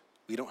lowest.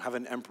 We don't have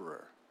an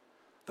emperor,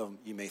 though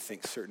you may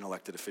think certain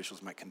elected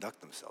officials might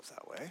conduct themselves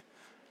that way.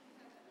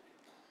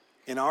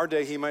 In our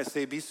day, he might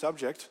say, be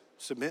subject,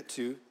 submit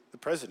to the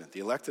president,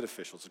 the elected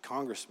officials, the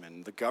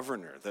congressman, the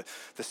governor, the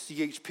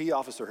CHP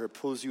officer who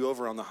pulls you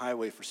over on the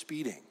highway for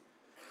speeding.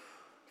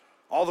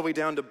 All the way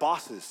down to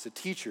bosses, to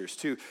teachers,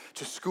 to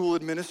school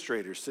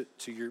administrators,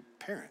 to your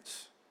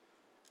parents.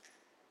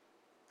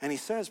 And he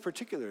says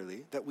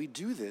particularly that we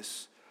do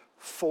this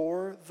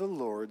for the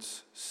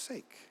Lord's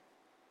sake.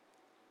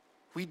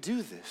 We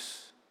do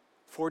this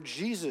for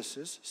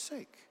Jesus'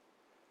 sake.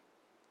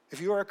 If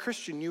you are a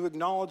Christian, you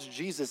acknowledge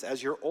Jesus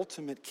as your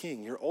ultimate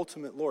king, your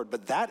ultimate Lord.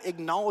 But that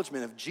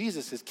acknowledgement of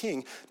Jesus as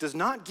king does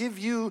not give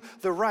you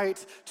the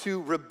right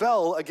to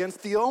rebel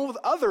against the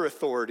other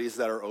authorities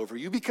that are over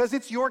you, because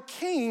it's your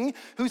king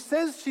who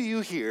says to you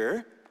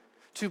here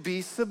to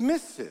be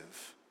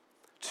submissive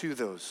to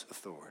those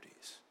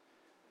authorities,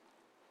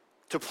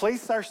 to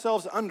place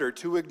ourselves under,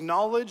 to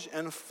acknowledge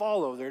and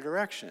follow their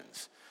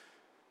directions.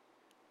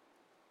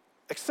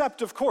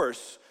 Except, of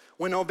course,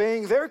 when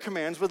obeying their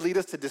commands would lead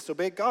us to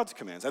disobey God's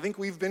commands. I think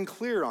we've been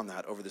clear on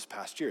that over this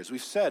past year. As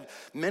we've said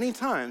many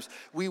times,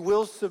 we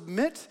will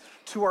submit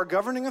to our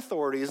governing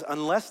authorities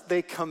unless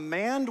they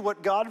command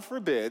what God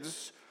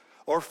forbids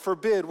or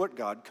forbid what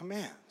God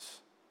commands.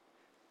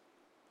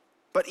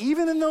 But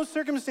even in those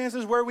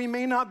circumstances where we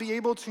may not be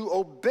able to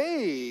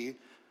obey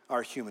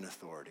our human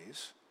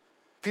authorities,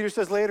 Peter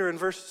says later in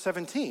verse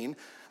 17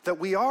 that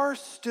we are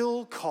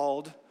still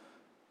called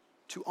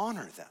to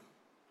honor them,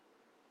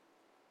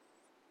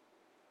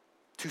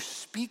 to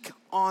speak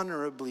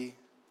honorably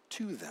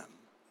to them,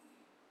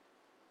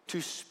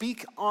 to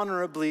speak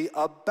honorably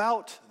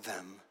about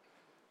them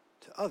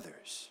to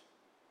others,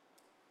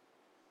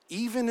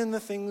 even in the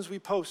things we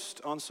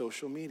post on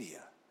social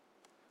media.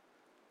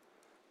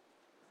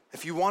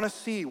 If you want to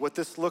see what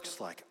this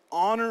looks like,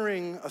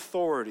 honoring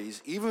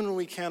authorities, even when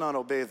we cannot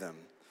obey them,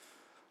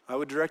 I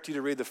would direct you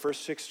to read the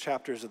first 6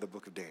 chapters of the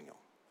book of Daniel.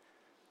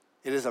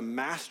 It is a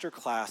master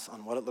class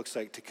on what it looks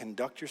like to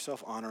conduct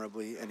yourself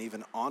honorably and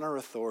even honor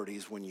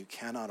authorities when you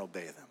cannot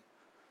obey them.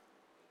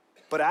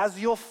 But as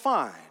you'll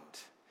find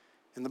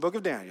in the book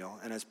of Daniel,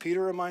 and as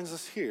Peter reminds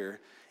us here,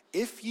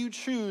 if you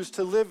choose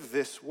to live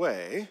this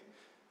way,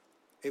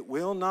 it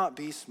will not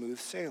be smooth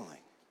sailing.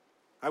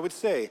 I would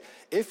say,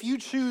 if you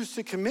choose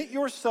to commit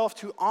yourself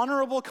to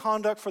honorable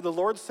conduct for the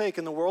Lord's sake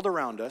in the world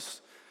around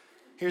us,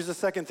 here's the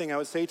second thing I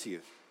would say to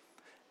you.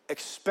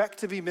 Expect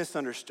to be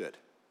misunderstood.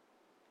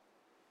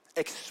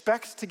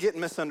 Expect to get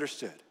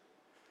misunderstood.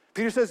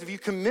 Peter says if you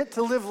commit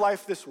to live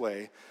life this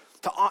way,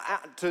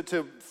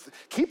 to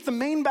keep the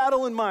main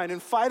battle in mind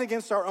and fight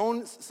against our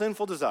own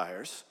sinful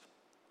desires,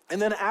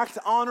 and then act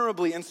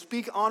honorably and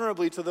speak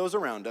honorably to those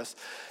around us,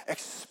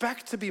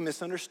 expect to be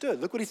misunderstood.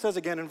 Look what he says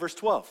again in verse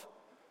 12.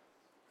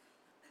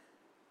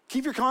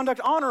 Keep your conduct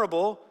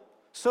honorable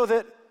so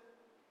that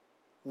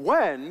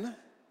when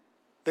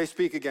they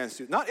speak against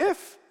you, not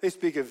if they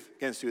speak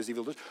against you as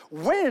evildoers,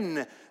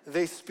 when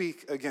they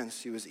speak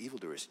against you as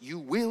evildoers, you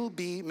will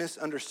be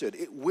misunderstood.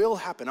 It will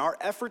happen. Our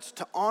efforts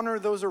to honor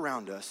those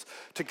around us,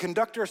 to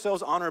conduct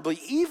ourselves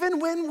honorably, even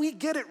when we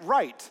get it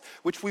right,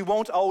 which we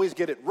won't always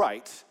get it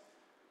right,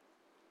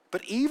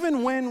 but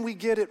even when we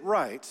get it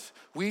right,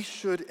 we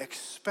should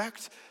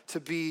expect to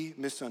be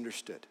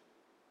misunderstood.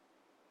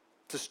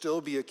 to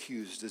still be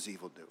accused as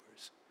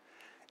evildoers.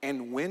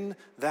 And when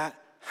that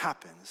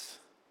happens,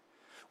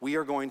 we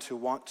are going to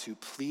want to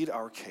plead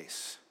our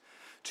case,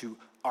 to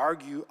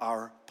argue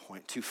our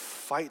point, to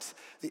fight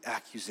the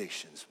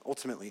accusations.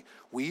 Ultimately,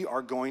 we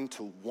are going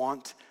to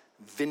want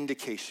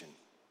vindication.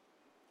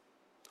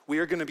 We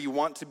are going to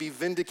want to be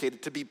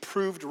vindicated, to be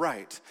proved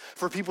right,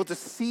 for people to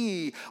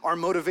see our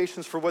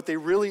motivations for what they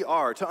really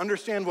are, to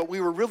understand what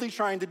we were really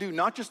trying to do,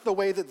 not just the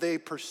way that they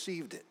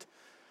perceived it.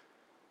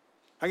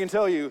 I can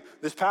tell you,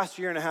 this past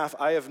year and a half,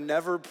 I have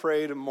never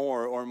prayed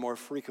more or more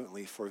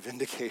frequently for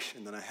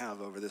vindication than I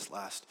have over this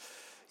last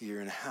year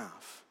and a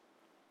half.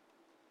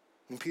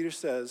 And Peter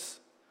says,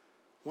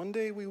 one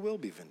day we will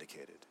be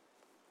vindicated.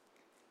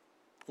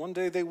 One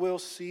day they will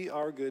see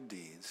our good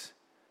deeds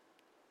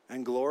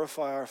and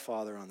glorify our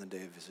Father on the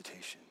day of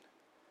visitation.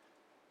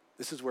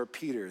 This is where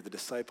Peter, the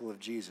disciple of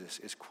Jesus,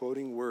 is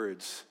quoting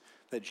words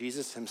that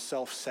Jesus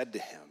himself said to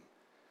him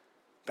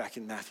back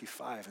in Matthew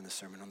 5 in the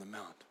Sermon on the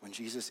Mount, when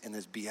Jesus in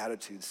his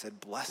beatitude said,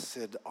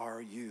 "Blessed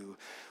are you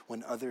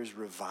when others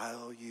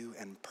revile you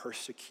and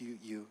persecute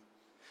you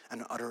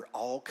and utter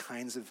all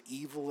kinds of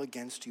evil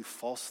against you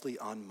falsely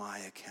on my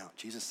account."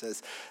 Jesus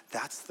says,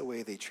 that's the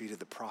way they treated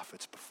the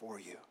prophets before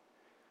you.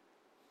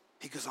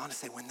 He goes on to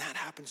say, when that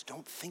happens,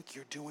 don't think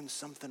you're doing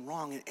something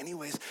wrong. In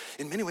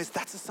many ways,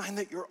 that's a sign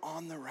that you're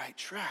on the right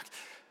track.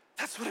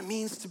 That's what it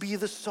means to be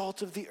the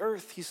salt of the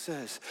earth, he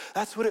says.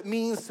 That's what it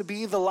means to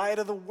be the light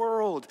of the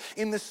world.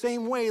 In the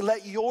same way,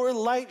 let your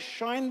light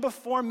shine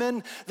before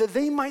men that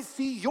they might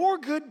see your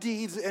good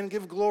deeds and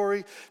give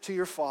glory to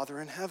your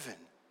Father in heaven.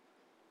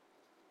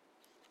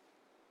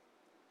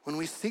 When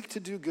we seek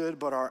to do good,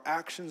 but our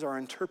actions are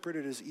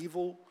interpreted as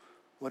evil,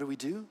 what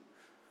do?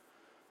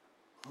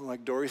 Well,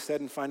 like Dory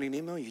said in Finding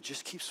Nemo, you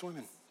just keep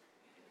swimming.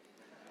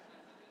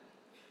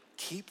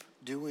 Keep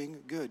doing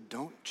good.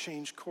 Don't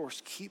change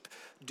course. Keep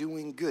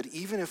doing good.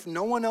 Even if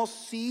no one else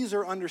sees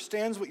or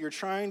understands what you're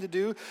trying to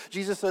do,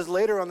 Jesus says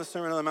later on the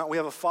Sermon on the Mount, we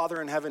have a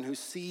Father in heaven who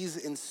sees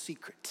in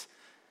secret,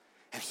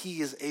 and he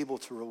is able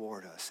to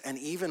reward us, and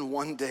even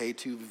one day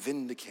to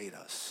vindicate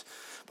us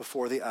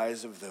before the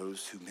eyes of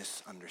those who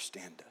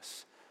misunderstand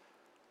us.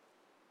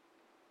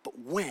 But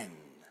when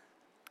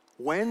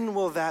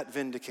will that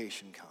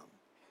vindication come?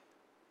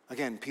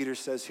 Again, Peter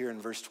says here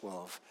in verse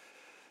 12,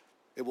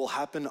 it will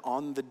happen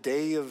on the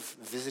day of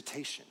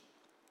visitation.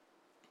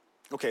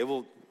 Okay,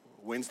 well,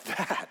 when's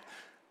that?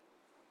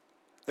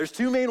 There's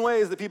two main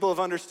ways that people have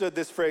understood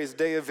this phrase,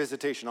 day of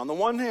visitation. On the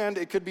one hand,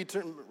 it could be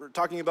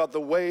talking about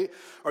the way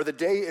or the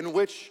day in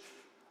which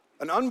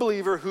an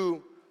unbeliever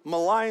who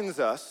maligns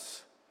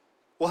us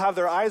will have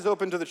their eyes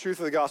open to the truth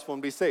of the gospel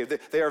and be saved.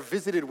 They are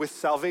visited with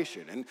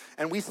salvation.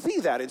 And we see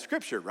that in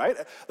Scripture, right?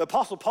 The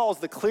Apostle Paul is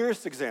the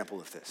clearest example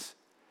of this.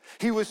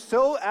 He was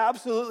so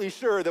absolutely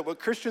sure that what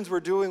Christians were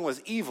doing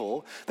was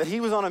evil that he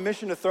was on a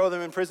mission to throw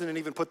them in prison and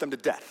even put them to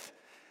death.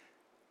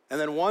 And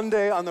then one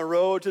day on the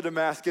road to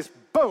Damascus,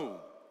 boom,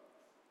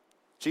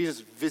 Jesus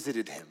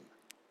visited him,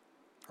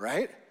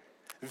 right?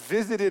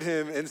 Visited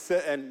him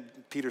and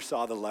Peter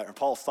saw the light, or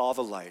Paul saw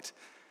the light,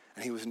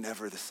 and he was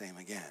never the same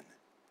again.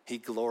 He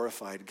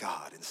glorified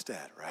God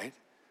instead, right?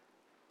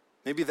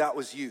 Maybe that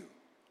was you.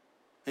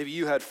 Maybe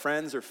you had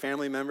friends or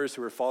family members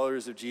who were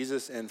followers of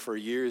Jesus, and for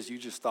years you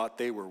just thought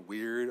they were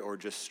weird or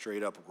just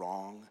straight up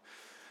wrong.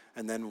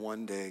 And then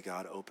one day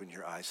God opened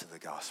your eyes to the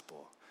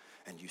gospel,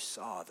 and you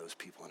saw those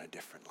people in a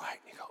different light.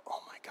 And you go,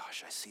 oh my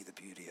gosh, I see the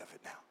beauty of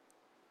it now.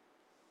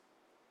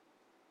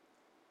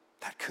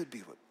 That could be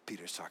what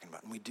Peter's talking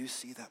about, and we do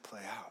see that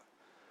play out.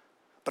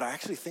 But I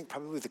actually think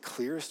probably the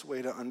clearest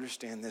way to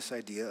understand this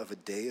idea of a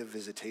day of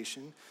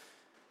visitation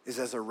is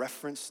as a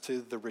reference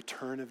to the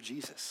return of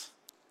Jesus.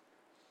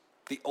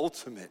 The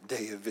ultimate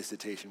day of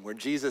visitation, where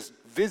Jesus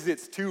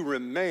visits to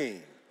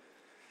remain,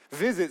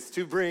 visits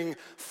to bring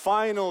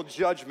final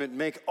judgment,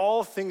 make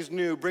all things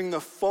new, bring the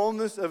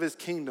fullness of his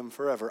kingdom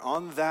forever.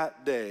 On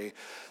that day,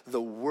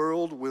 the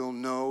world will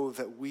know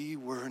that we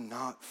were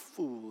not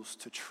fools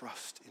to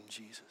trust in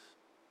Jesus.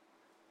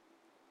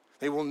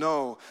 They will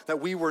know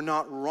that we were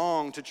not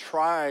wrong to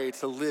try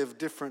to live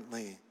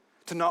differently,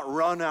 to not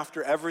run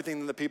after everything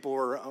that the people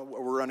were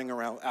running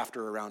around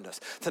us,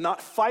 to not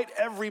fight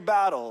every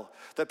battle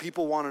that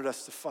people wanted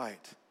us to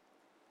fight.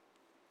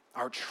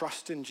 Our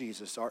trust in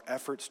Jesus, our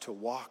efforts to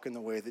walk in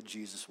the way that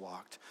Jesus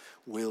walked,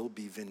 will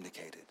be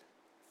vindicated.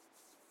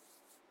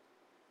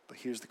 But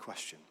here's the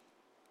question.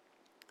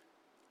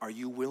 Are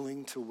you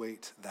willing to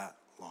wait that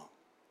long?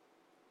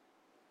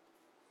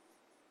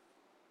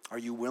 Are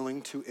you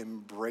willing to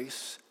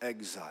embrace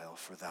exile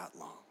for that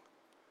long?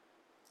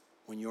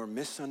 When you're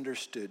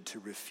misunderstood, to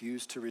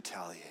refuse to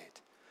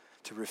retaliate,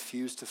 to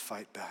refuse to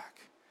fight back,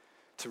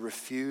 to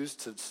refuse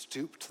to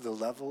stoop to the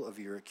level of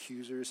your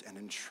accusers and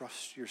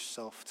entrust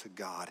yourself to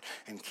God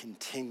and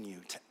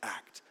continue to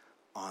act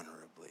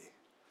honorably.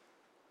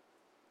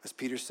 As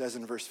Peter says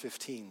in verse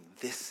 15,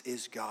 this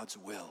is God's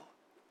will.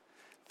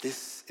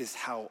 This is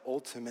how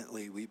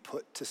ultimately we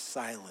put to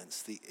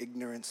silence the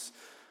ignorance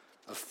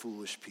of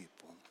foolish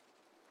people.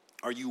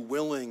 Are you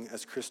willing,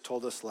 as Chris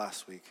told us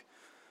last week,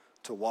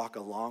 to walk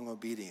along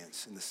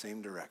obedience in the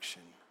same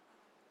direction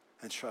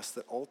and trust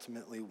that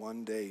ultimately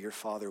one day your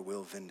Father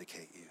will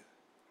vindicate you.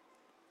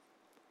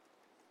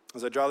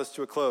 As I draw this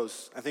to a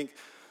close, I think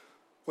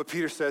what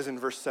Peter says in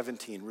verse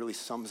 17 really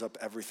sums up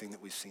everything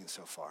that we've seen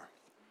so far.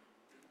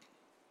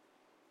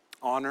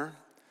 Honor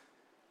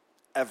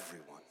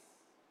everyone,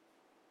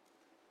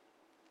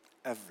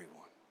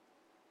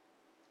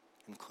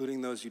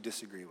 including those you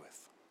disagree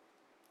with.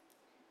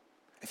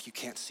 If you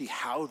can't see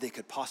how they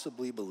could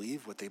possibly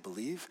believe what they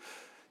believe,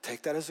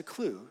 take that as a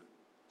clue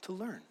to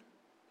learn.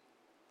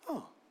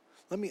 Oh,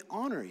 let me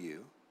honor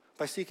you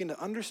by seeking to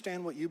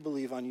understand what you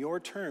believe on your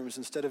terms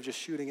instead of just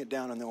shooting it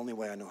down in the only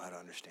way I know how to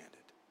understand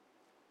it.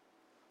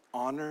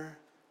 Honor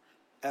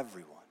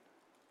everyone.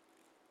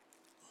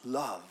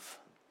 Love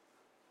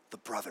the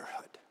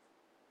brotherhood.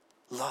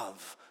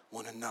 Love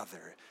one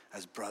another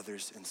as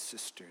brothers and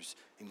sisters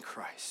in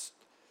Christ.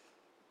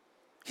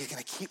 He's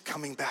going to keep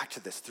coming back to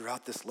this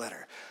throughout this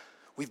letter.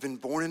 We've been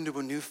born into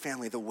a new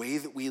family. The way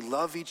that we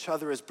love each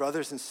other as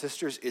brothers and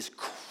sisters is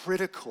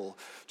critical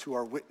to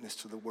our witness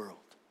to the world.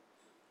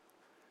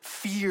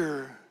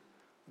 Fear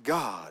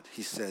God,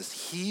 he says.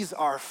 He's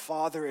our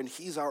Father and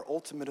he's our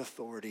ultimate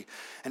authority.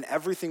 And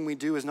everything we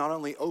do is not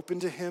only open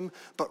to him,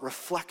 but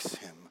reflects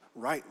him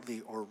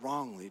rightly or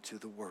wrongly to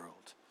the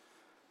world.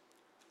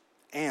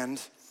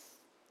 And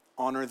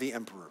honor the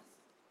emperor.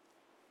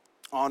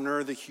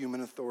 Honor the human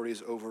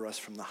authorities over us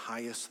from the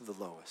highest to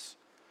the lowest.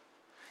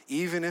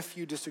 Even if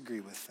you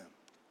disagree with them.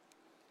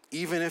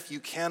 Even if you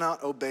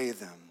cannot obey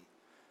them,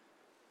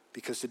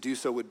 because to do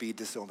so would be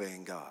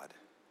disobeying God.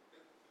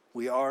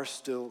 We are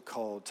still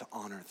called to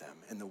honor them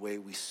in the way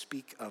we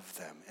speak of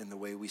them, in the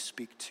way we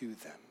speak to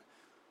them,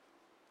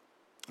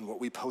 and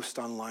what we post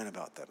online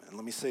about them. And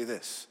let me say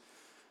this.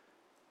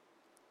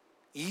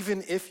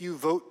 Even if you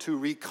vote to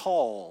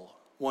recall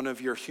one of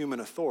your human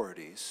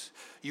authorities,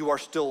 you are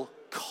still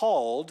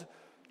called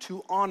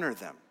to honor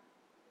them.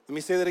 Let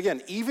me say that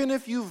again. Even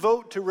if you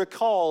vote to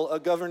recall a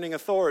governing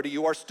authority,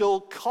 you are still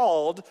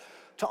called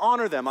to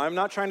honor them. I'm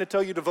not trying to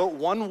tell you to vote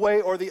one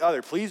way or the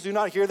other. Please do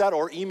not hear that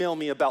or email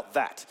me about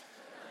that.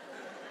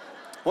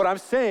 What I'm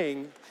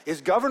saying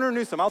is Governor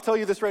Newsom, I'll tell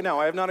you this right now,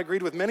 I have not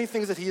agreed with many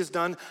things that he has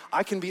done.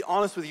 I can be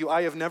honest with you,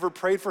 I have never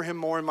prayed for him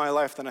more in my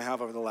life than I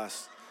have over the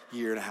last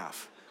year and a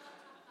half.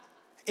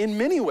 In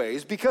many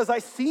ways, because I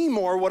see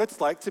more what it's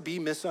like to be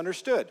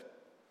misunderstood.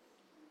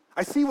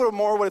 I see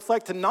more what it's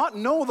like to not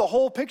know the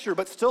whole picture,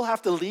 but still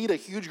have to lead a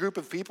huge group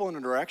of people in a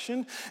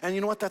direction. And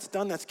you know what that's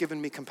done? That's given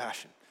me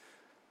compassion.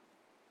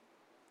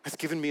 It's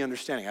given me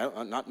understanding.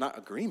 Not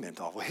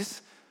agreement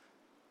always,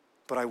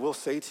 but I will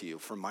say to you,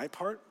 for my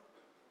part,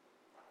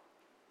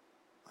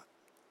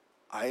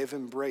 I have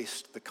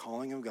embraced the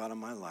calling of God in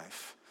my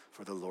life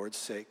for the Lord's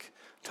sake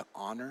to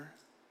honor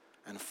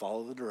and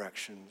follow the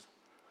directions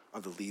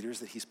of the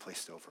leaders that he's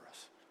placed over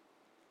us.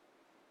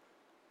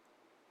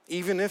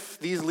 Even if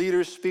these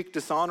leaders speak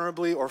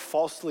dishonorably or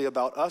falsely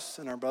about us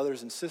and our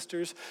brothers and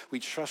sisters,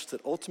 we trust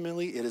that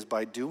ultimately it is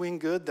by doing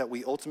good that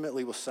we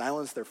ultimately will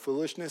silence their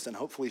foolishness and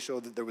hopefully show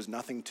that there was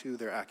nothing to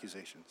their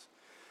accusations.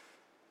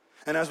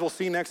 And as we'll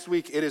see next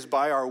week, it is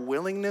by our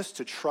willingness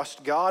to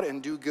trust God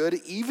and do good,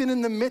 even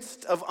in the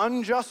midst of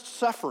unjust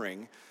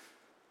suffering.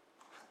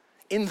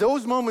 In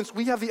those moments,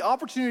 we have the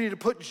opportunity to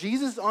put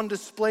Jesus on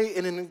display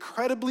in an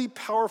incredibly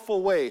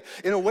powerful way,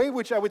 in a way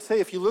which I would say,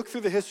 if you look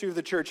through the history of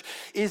the church,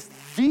 is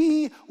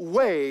the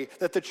way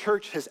that the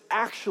church has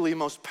actually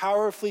most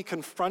powerfully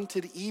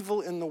confronted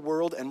evil in the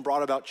world and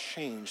brought about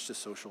change to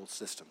social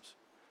systems.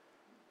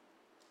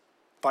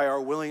 By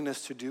our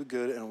willingness to do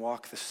good and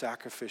walk the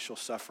sacrificial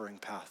suffering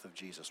path of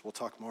Jesus. We'll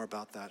talk more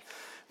about that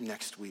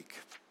next week.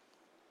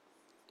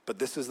 But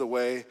this is the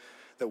way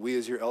that we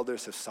as your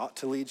elders have sought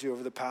to lead you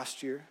over the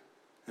past year.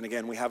 And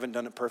again, we haven't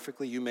done it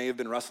perfectly. You may have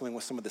been wrestling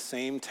with some of the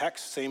same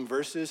texts, same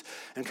verses,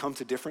 and come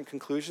to different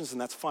conclusions, and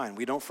that's fine.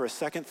 We don't for a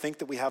second think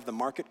that we have the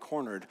market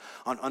cornered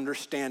on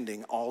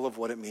understanding all of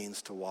what it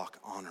means to walk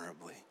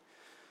honorably.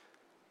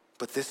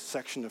 But this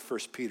section of 1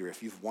 Peter,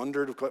 if you've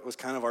wondered what was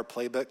kind of our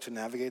playbook to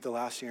navigate the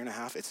last year and a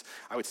half,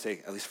 I would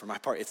say, at least for my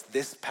part, it's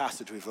this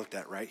passage we've looked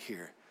at right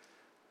here.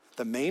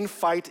 The main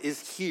fight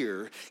is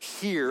here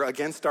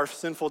against our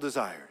sinful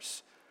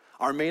desires.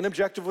 Our main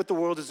objective with the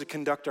world is to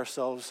conduct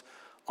ourselves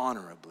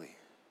honorably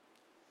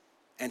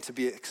and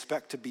to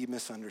expect to be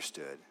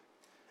misunderstood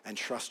and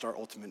trust our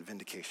ultimate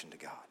vindication to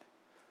God.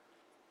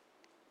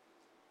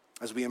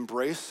 As we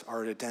embrace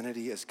our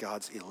identity as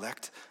God's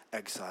elect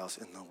exiles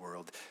in the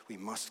world, we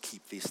must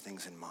keep these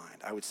things in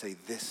mind. I would say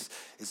this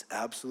is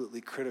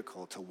absolutely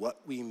critical to what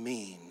we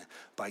mean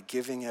by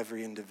giving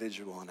every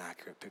individual an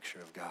accurate picture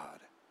of God,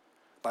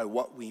 by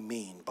what we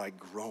mean by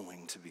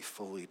growing to be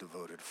fully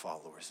devoted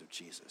followers of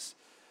Jesus.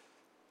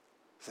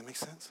 Does that make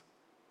sense?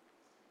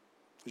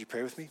 Would you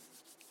pray with me?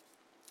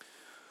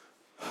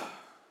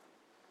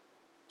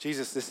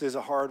 Jesus, this is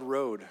a hard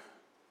road.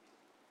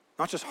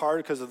 Not just hard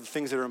because of the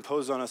things that are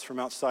imposed on us from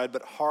outside,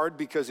 but hard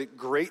because it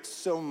grates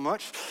so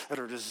much at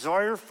our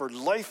desire for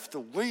life the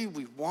way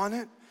we want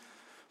it.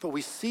 But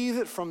we see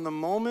that from the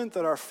moment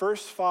that our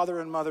first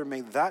father and mother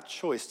made that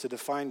choice to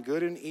define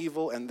good and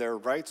evil and their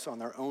rights on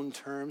their own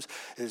terms,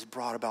 it has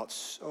brought about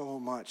so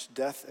much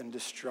death and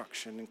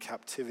destruction and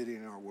captivity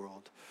in our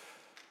world.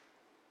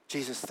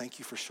 Jesus, thank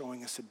you for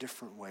showing us a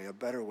different way, a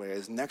better way.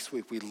 As next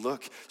week we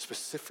look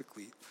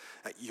specifically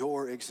at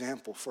your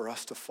example for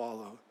us to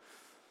follow,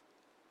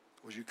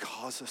 would you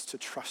cause us to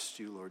trust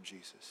you, Lord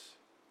Jesus?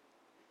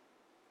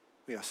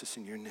 We ask this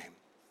in your name.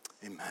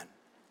 Amen.